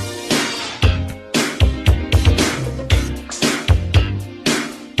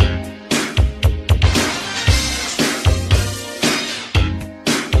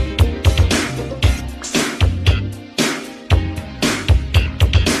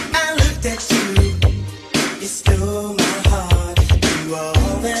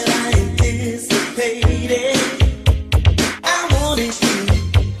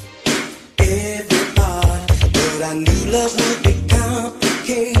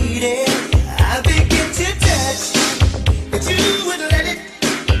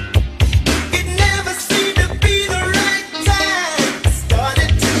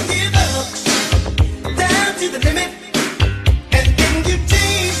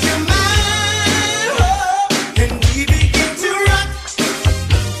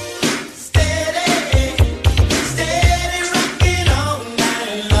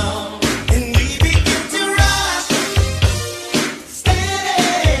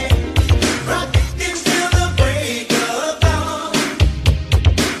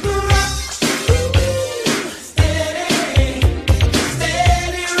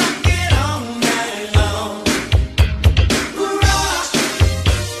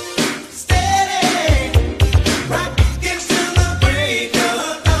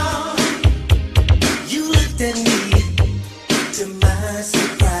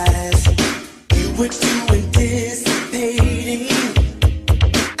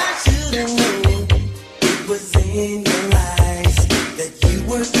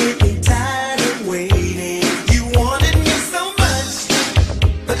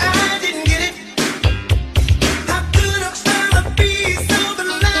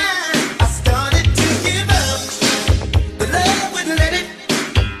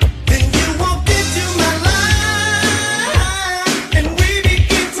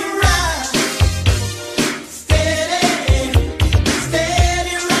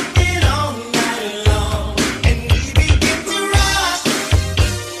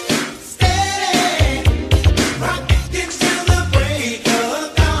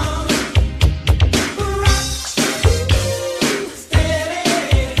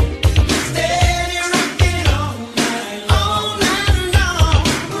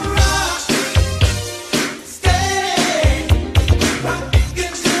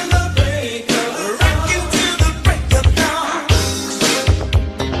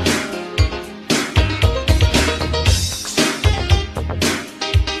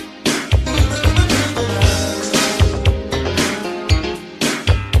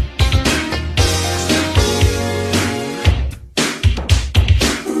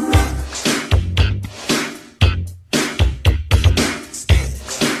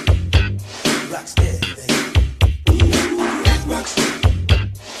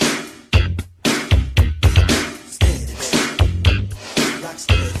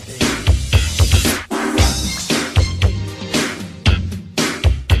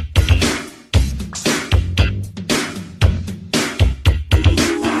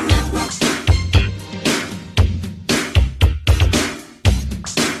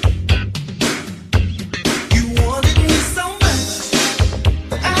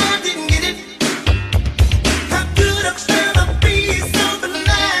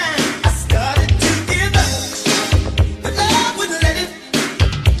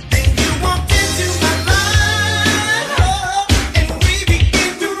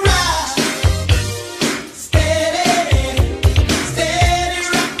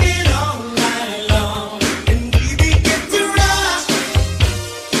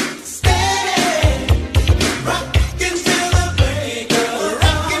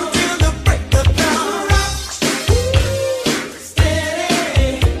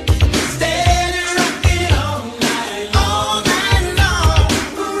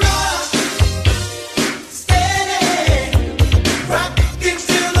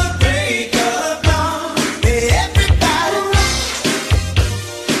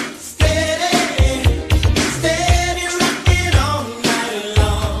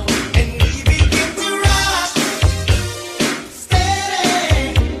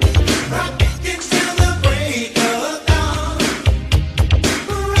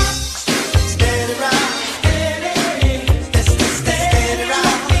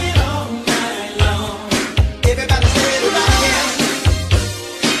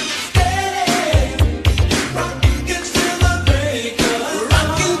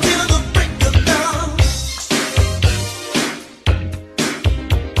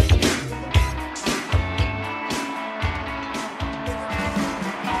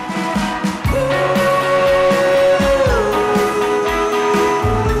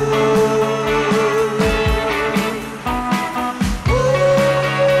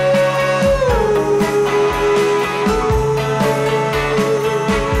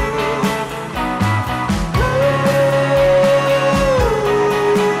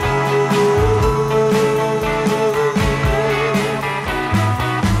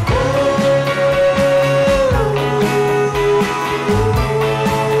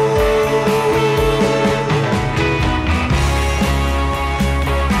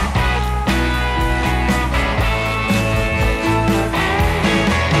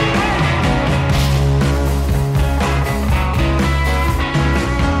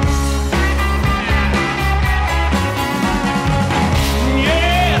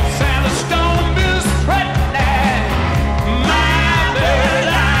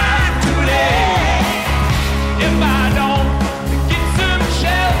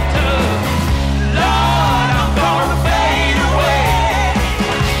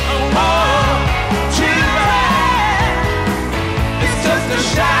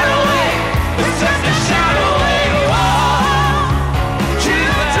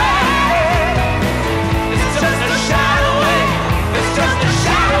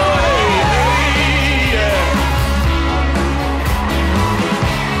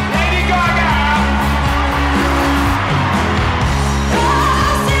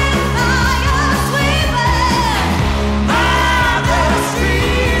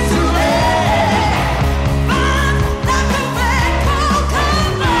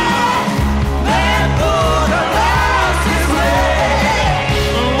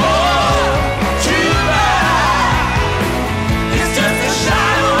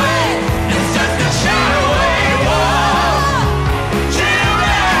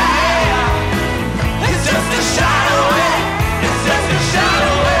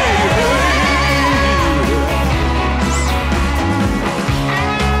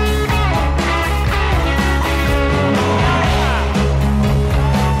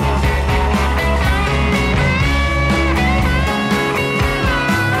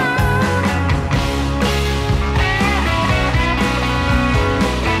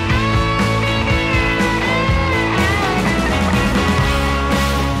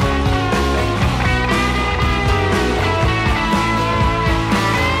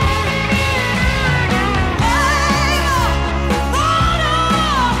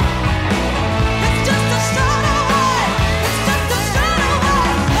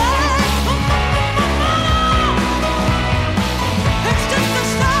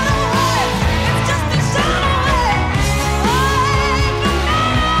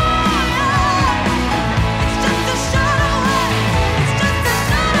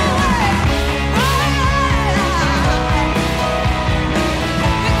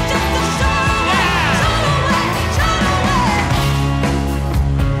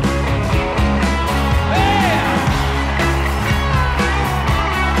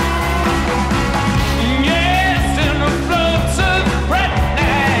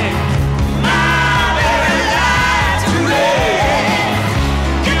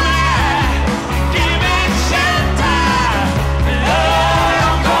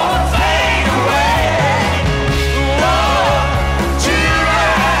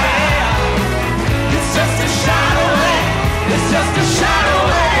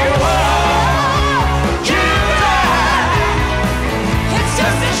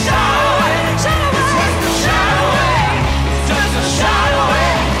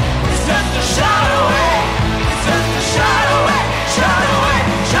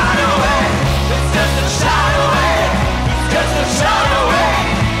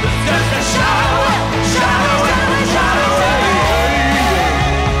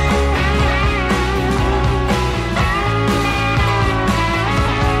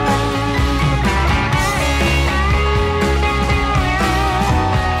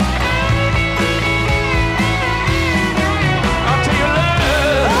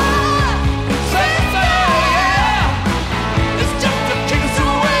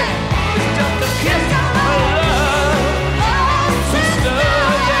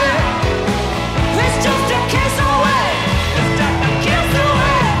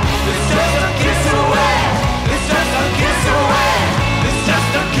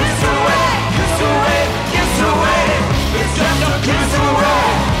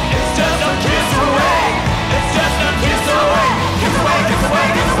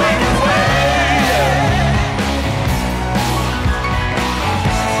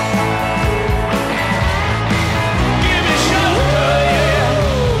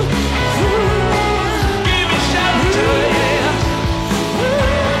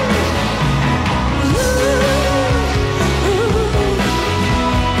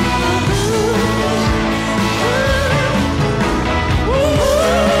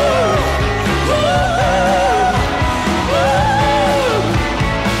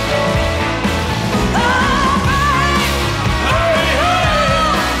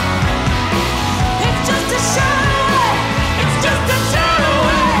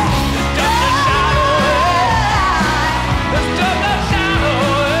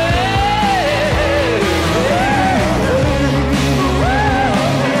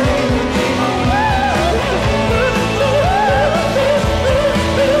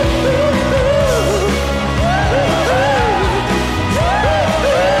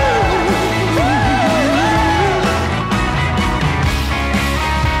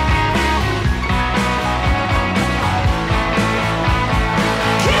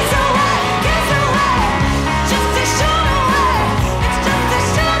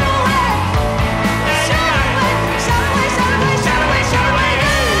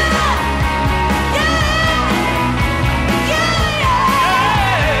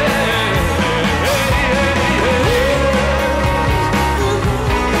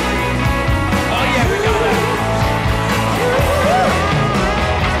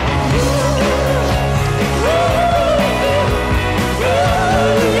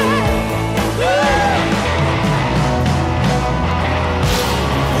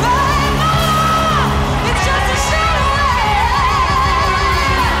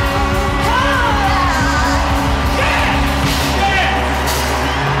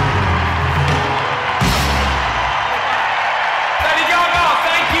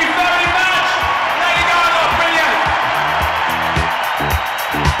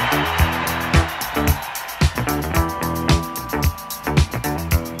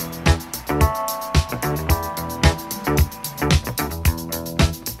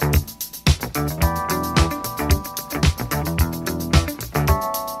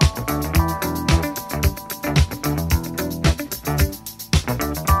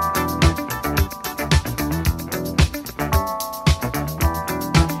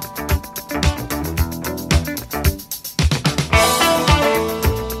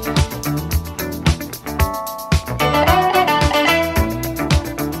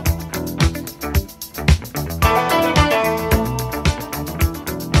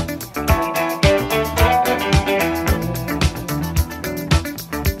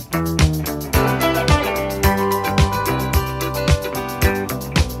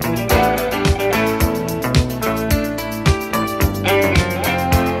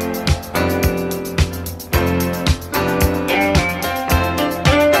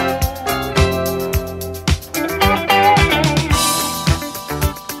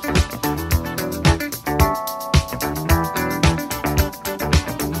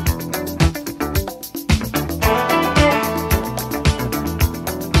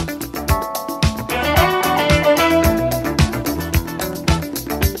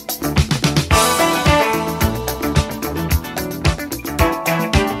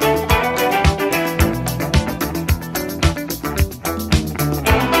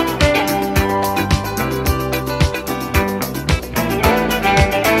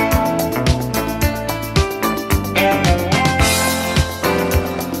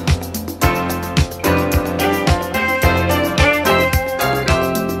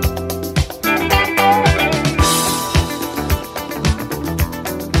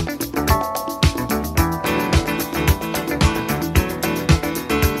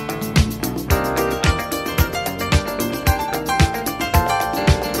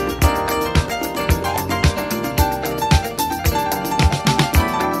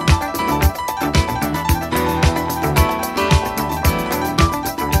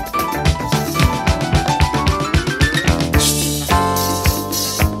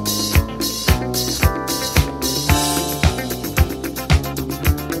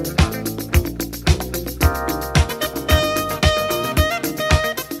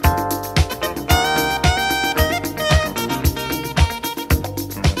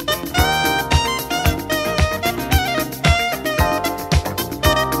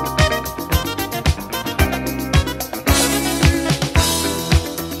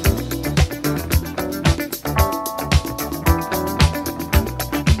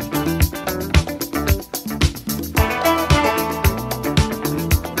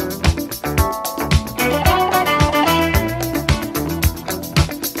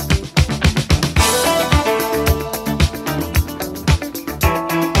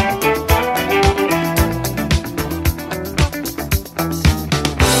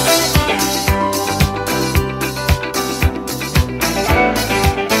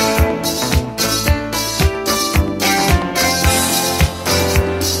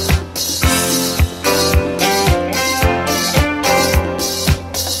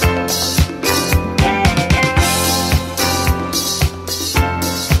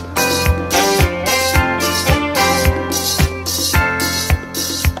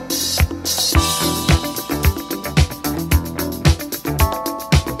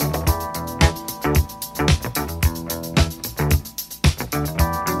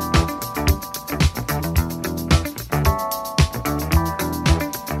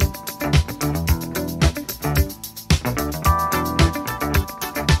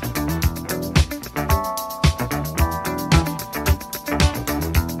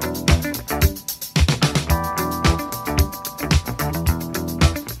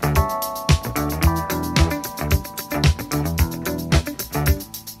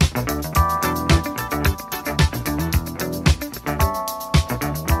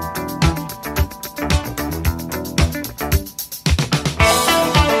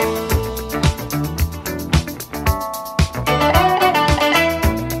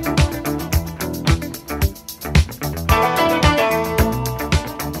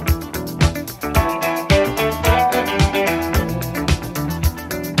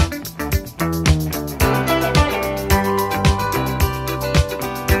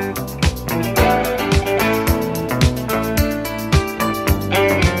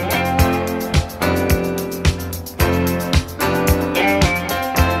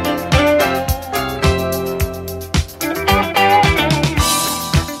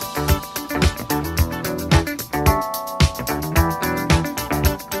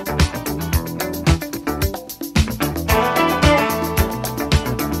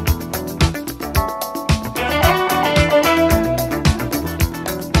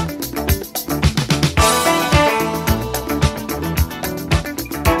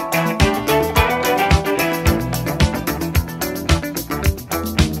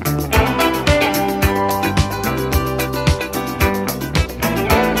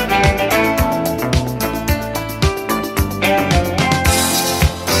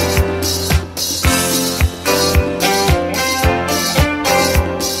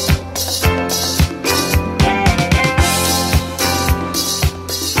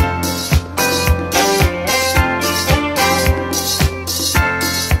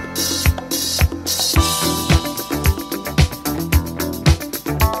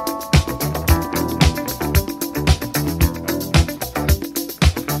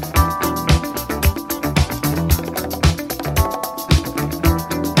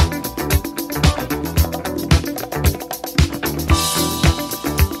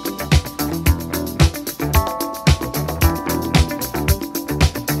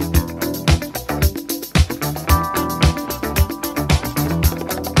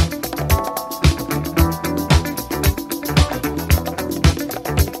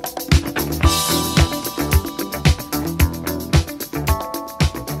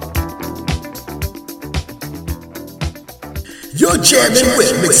 jamming with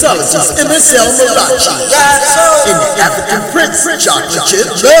mixologist MSL Malachi in the African Prince Chocolate Chip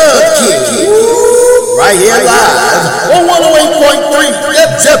Love King. Right here live on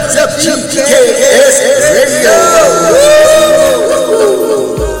 108.3 WGKS Radio.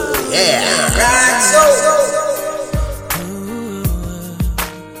 Yeah.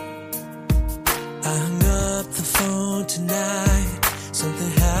 I hung up the phone tonight.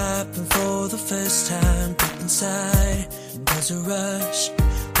 Something happened for the first time. Deep inside, there's a rush.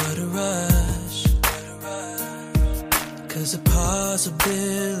 What a rush. 'Cause the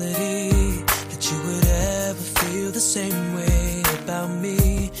possibility that you would ever feel the same way about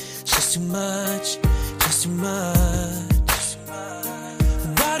me, it's just too much, just too much.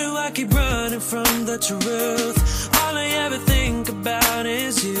 Why do I keep running from the truth? All I ever think about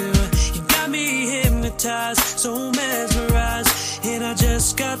is you. You got me hypnotized, so mesmerized, and I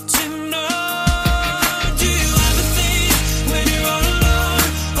just got to know. Do you ever think when you're all alone,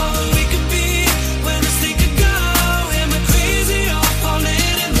 all that we could be, when this thing could go? Am I crazy or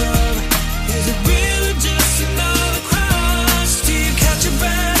falling in love? Is it really just another crush? Do you catch your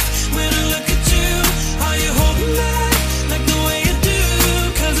breath when I look at you? Are you holding back like the way you do?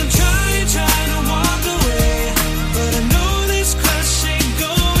 'Cause I'm trying to walk away, but I know this crush ain't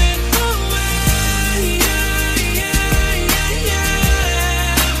going away.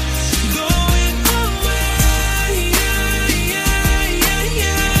 Going away.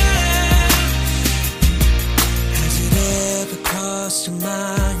 Has it ever crossed your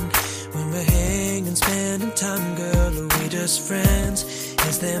mind when we're hanging, spending time, girl? Are we just friends?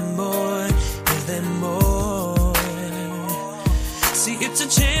 Is there more? Is there more? See, it's a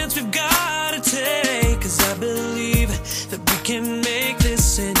chance we've gotta take, 'cause I believe that we can make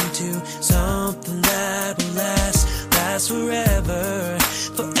this into something that will last forever,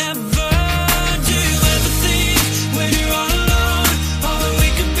 forever. Do you ever think when you're all alone, all that we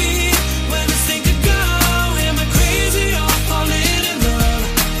could be, when this thing could go? Am I crazy or falling in love?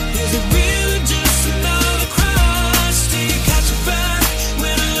 Is it really just another crush? Do you catch your breath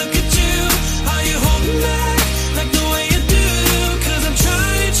when I look at you? Are you holding back like the way you do? 'Cause I'm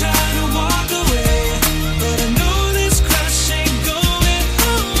trying to walk away, but I know this crush ain't going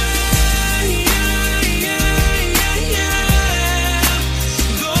away.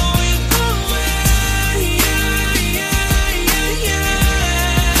 Going away.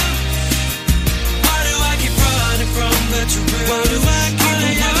 Why do I keep running from the truth? Why do I keep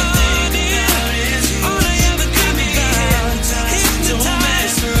everything about is you? All I ever could be hypnotized, so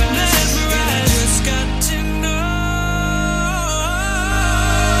mesmerized, and I just got to know.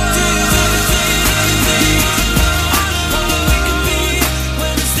 Do you ever think all that we could be,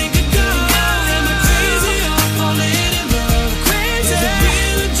 when this thing could go? Am I crazy or falling in love? Crazy. Is it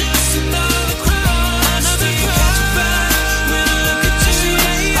really just another crush? Do you catch your breath when I look at you?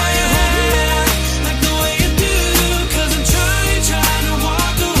 Are you holding back like the way you do? 'Cause I'm trying to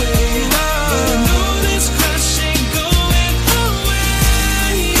walk away, but I know this crush ain't going away.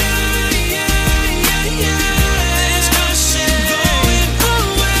 This crush ain't going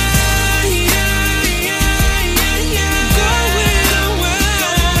away.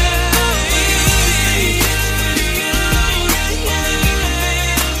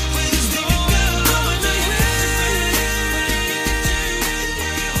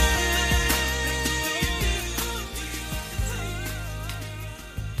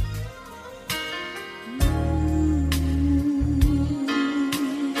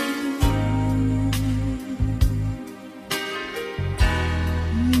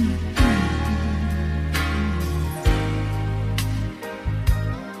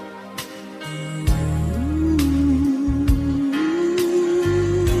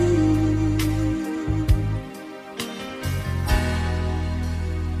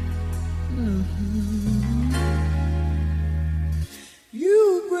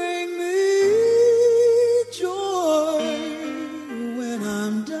 You bring me joy when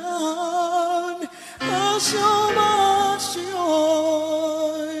I'm down. Oh, so much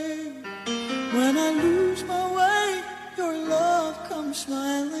joy. When I lose my way, your love comes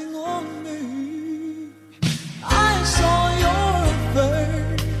smiling on me. I saw your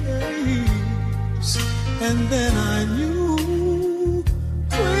face, and then I knew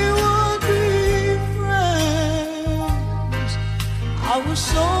we would be friends. I was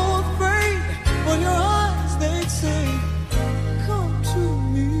so afraid, but your eyes, they'd say, come to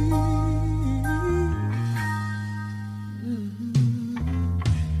me.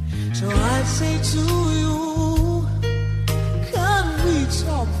 So I'd say to you, can we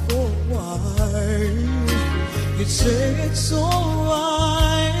talk for a while? You'd say it's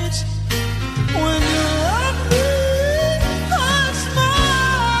alright when you love me. I smile.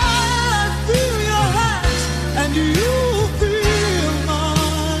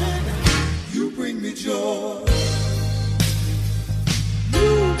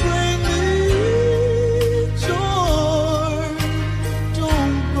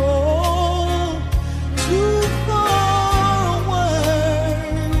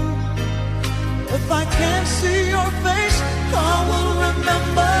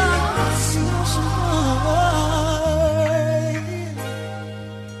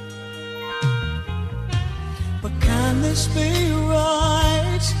 this be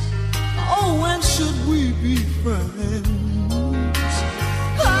right? Oh, when should we be friends?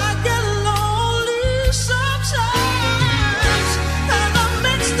 I get lonely sometimes, and I'm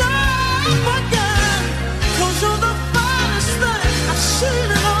mixed up again. 'Cause you're the finest thing I've seen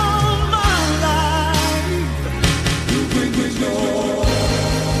in all my life. You bring me joy.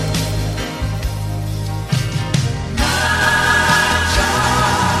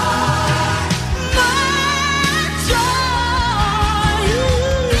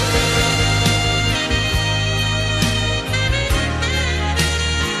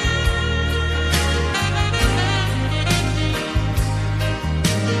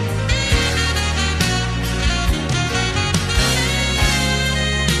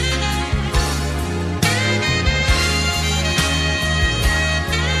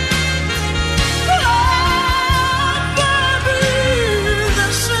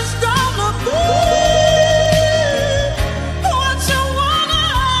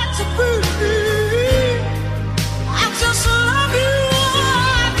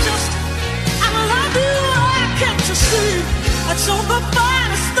 It's all the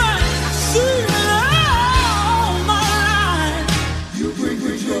finest thing I've seen in all my life. You bring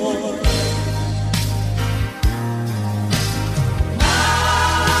me joy.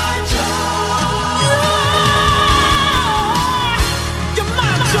 My joy. You're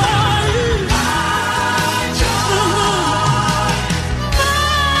my joy. My joy.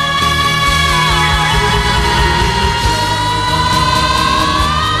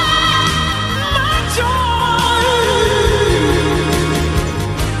 My joy.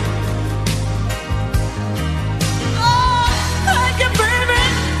 Thank you, baby.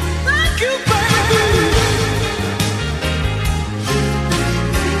 Thank you, baby.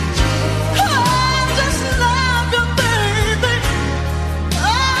 I just love you, baby. I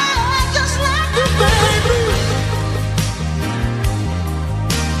just love you, baby.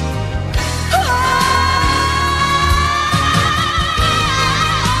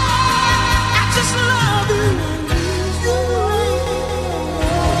 I just love you.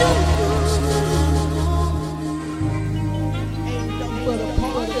 But a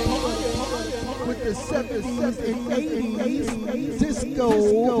party with the 70s and 80s disco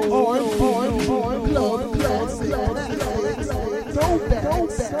R&B club classic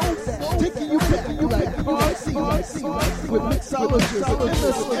throwbacks, taking you back like car seats with mixologist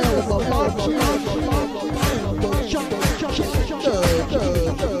MSL Malachi and the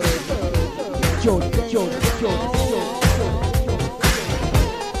Joe.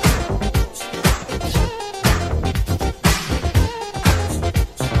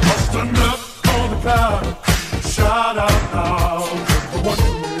 Stand up on the cloud, shout out loud, the one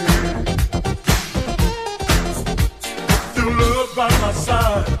for me. Feel love by my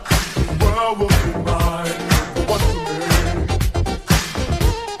side, the world will be mine, the one for me.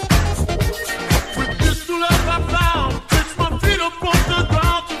 With this new love I found, takes my feet up on the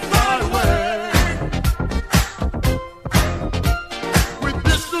ground to fly away. With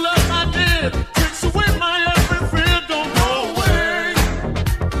this new love I did, takes away my every fear, don't go away.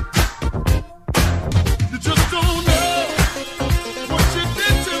 You just don't know what you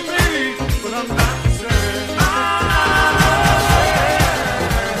did to me, but I'm not the same.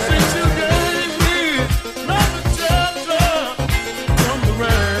 Since you gave me love and shelter from the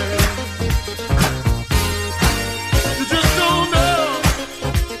rain, you just don't know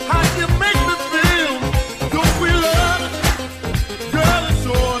how you make me feel. Your sweet love, girl, it's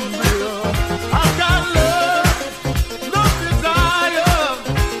so unreal. I've got love, no desire,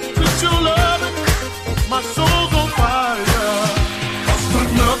 since you love it. My soul's on fire. I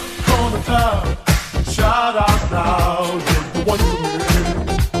stood up on the cloud, shout out loud, you're the one for me.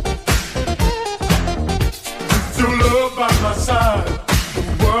 With your love by my side, the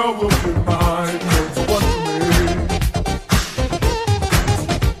world will be mine. You're the one for me.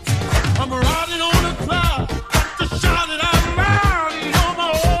 I'm riding on a cloud, got to shout it out loud. You're my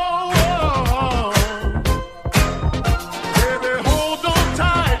own. Baby, hold on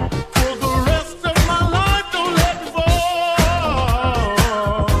tight for the rest of my life. Don't let me fall.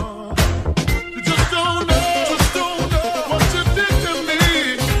 You just don't know what you did to me,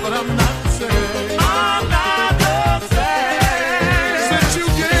 but I'm not the same. I'm not the same. Since you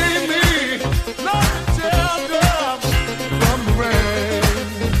gave me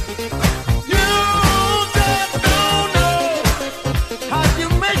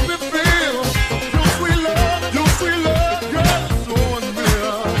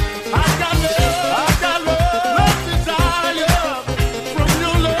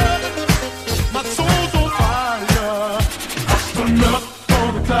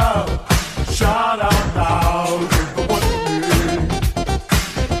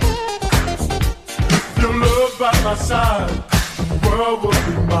world will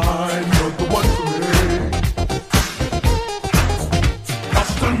be mine. You're the one for me. I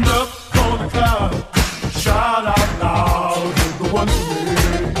stand up on the cloud, shout out loud. You're the one for me.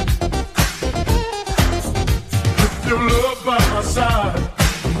 With your love by my side,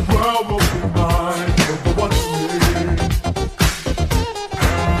 the world will be mine. You're the one for me.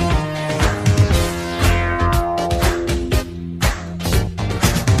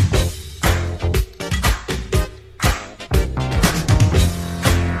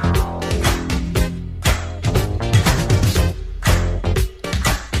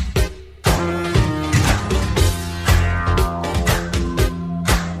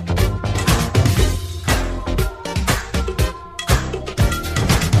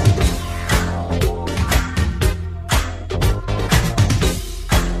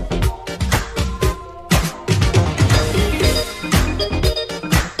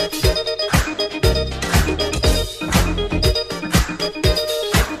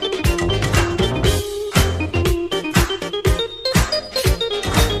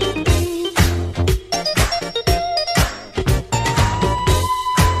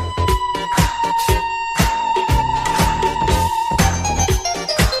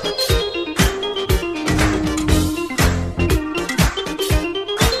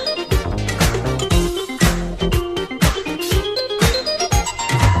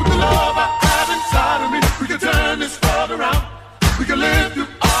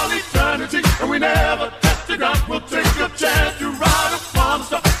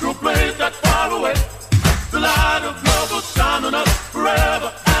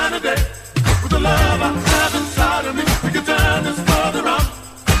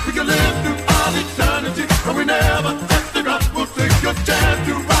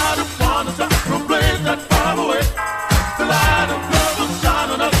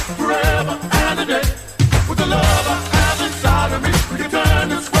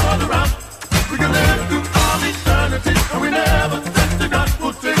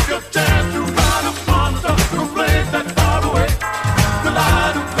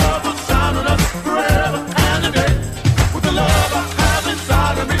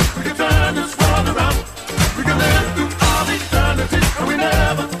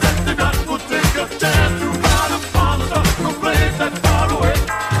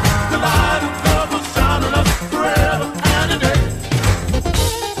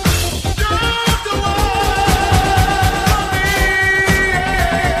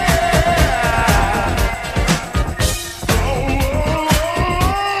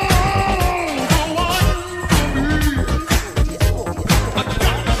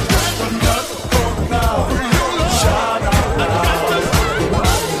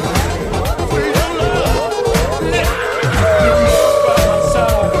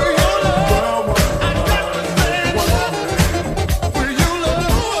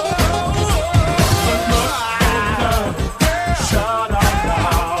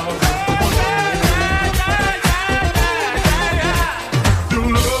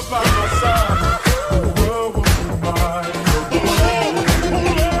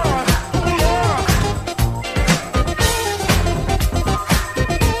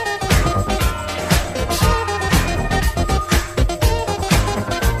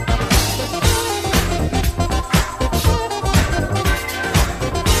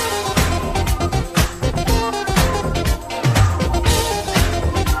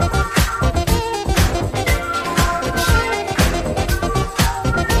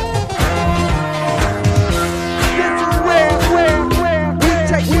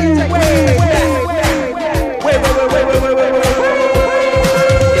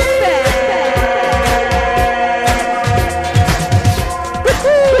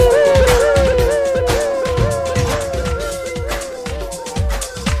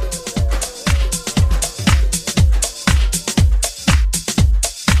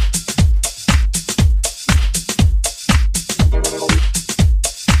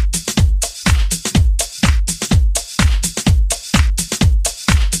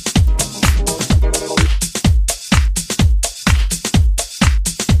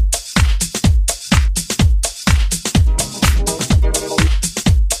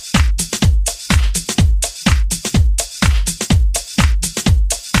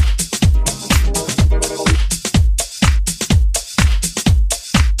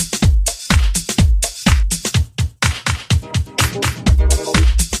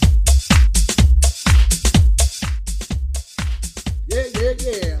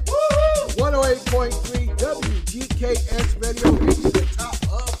 yeah. 108.3 WGKS Radio reaching the top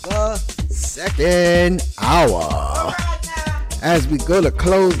of the second hour. As we go to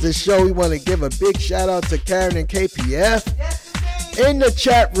close this show, we want to give a big shout out to Karen and KPF. Yes, In the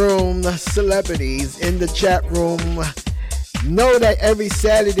chat room, celebrities in the chat room, know that every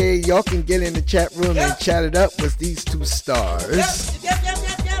Saturday y'all can get in the chat room and chat it up with these two stars.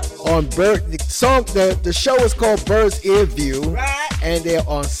 On the show is called Bird's Ear View, and they're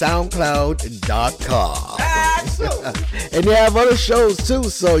on SoundCloud.com. And they have other shows too,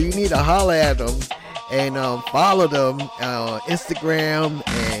 so you need to holler at them and follow them on Instagram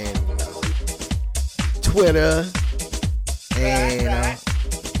and Twitter and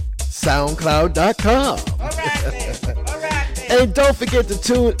SoundCloud.com. And don't forget to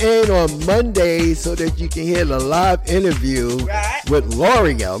tune in on Monday so that you can hear the live interview with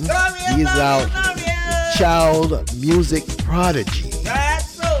Lorium. He's our child music prodigy.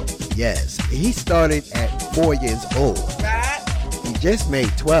 Yes, he started at 4 years old. He just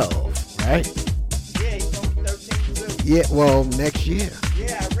made 12, right? Yeah, he's going to be 13 soon. Yeah, well, next year.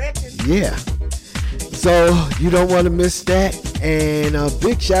 Yeah, I reckon. Yeah. So you don't want to miss that. And a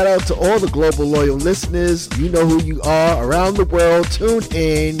big shout out to all the global loyal listeners. You know who you are around the world. Tune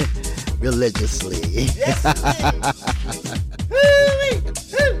in religiously. Yes,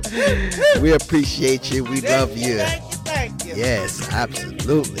 We appreciate you. We love you. Thank you. Yes,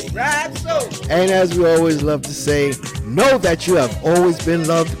 absolutely. Right, so. And as we always love to say, know that you have always been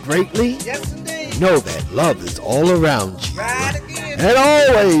loved greatly. Yes, indeed. Know that love is all around you. Right again. And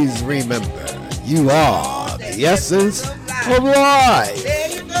always remember, you are the essence of life.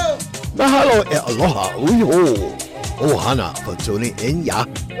 There you go. Mahalo e aloha uiho. Ohana for tuning in ya.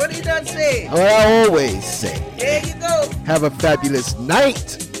 What he done said. What I always say. There you go. Have a fabulous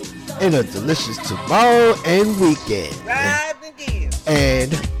night and a delicious tomorrow and weekend. Right again.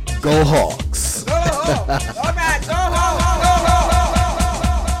 And go Hawks. Go home. All right, go home. Go home.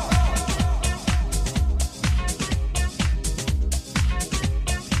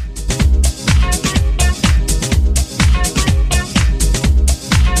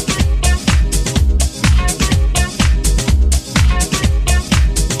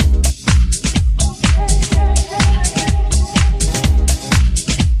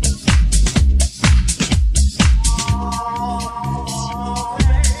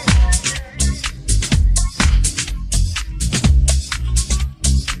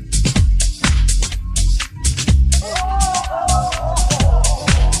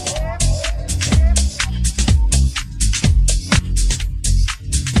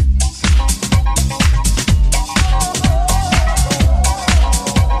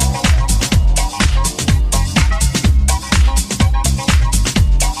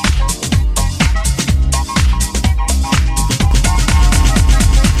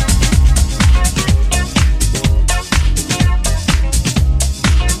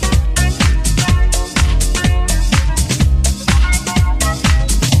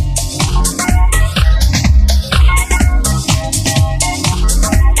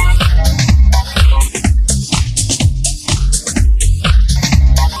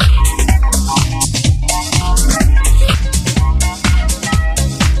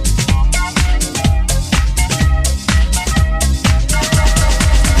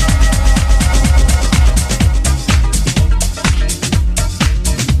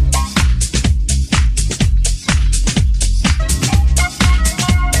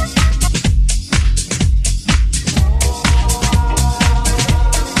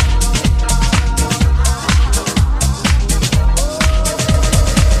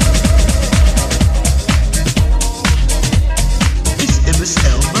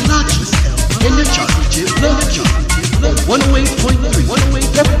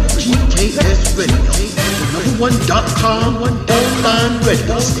 WGKSRADIO, the #1.com online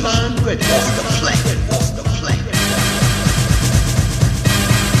radio station. The Planet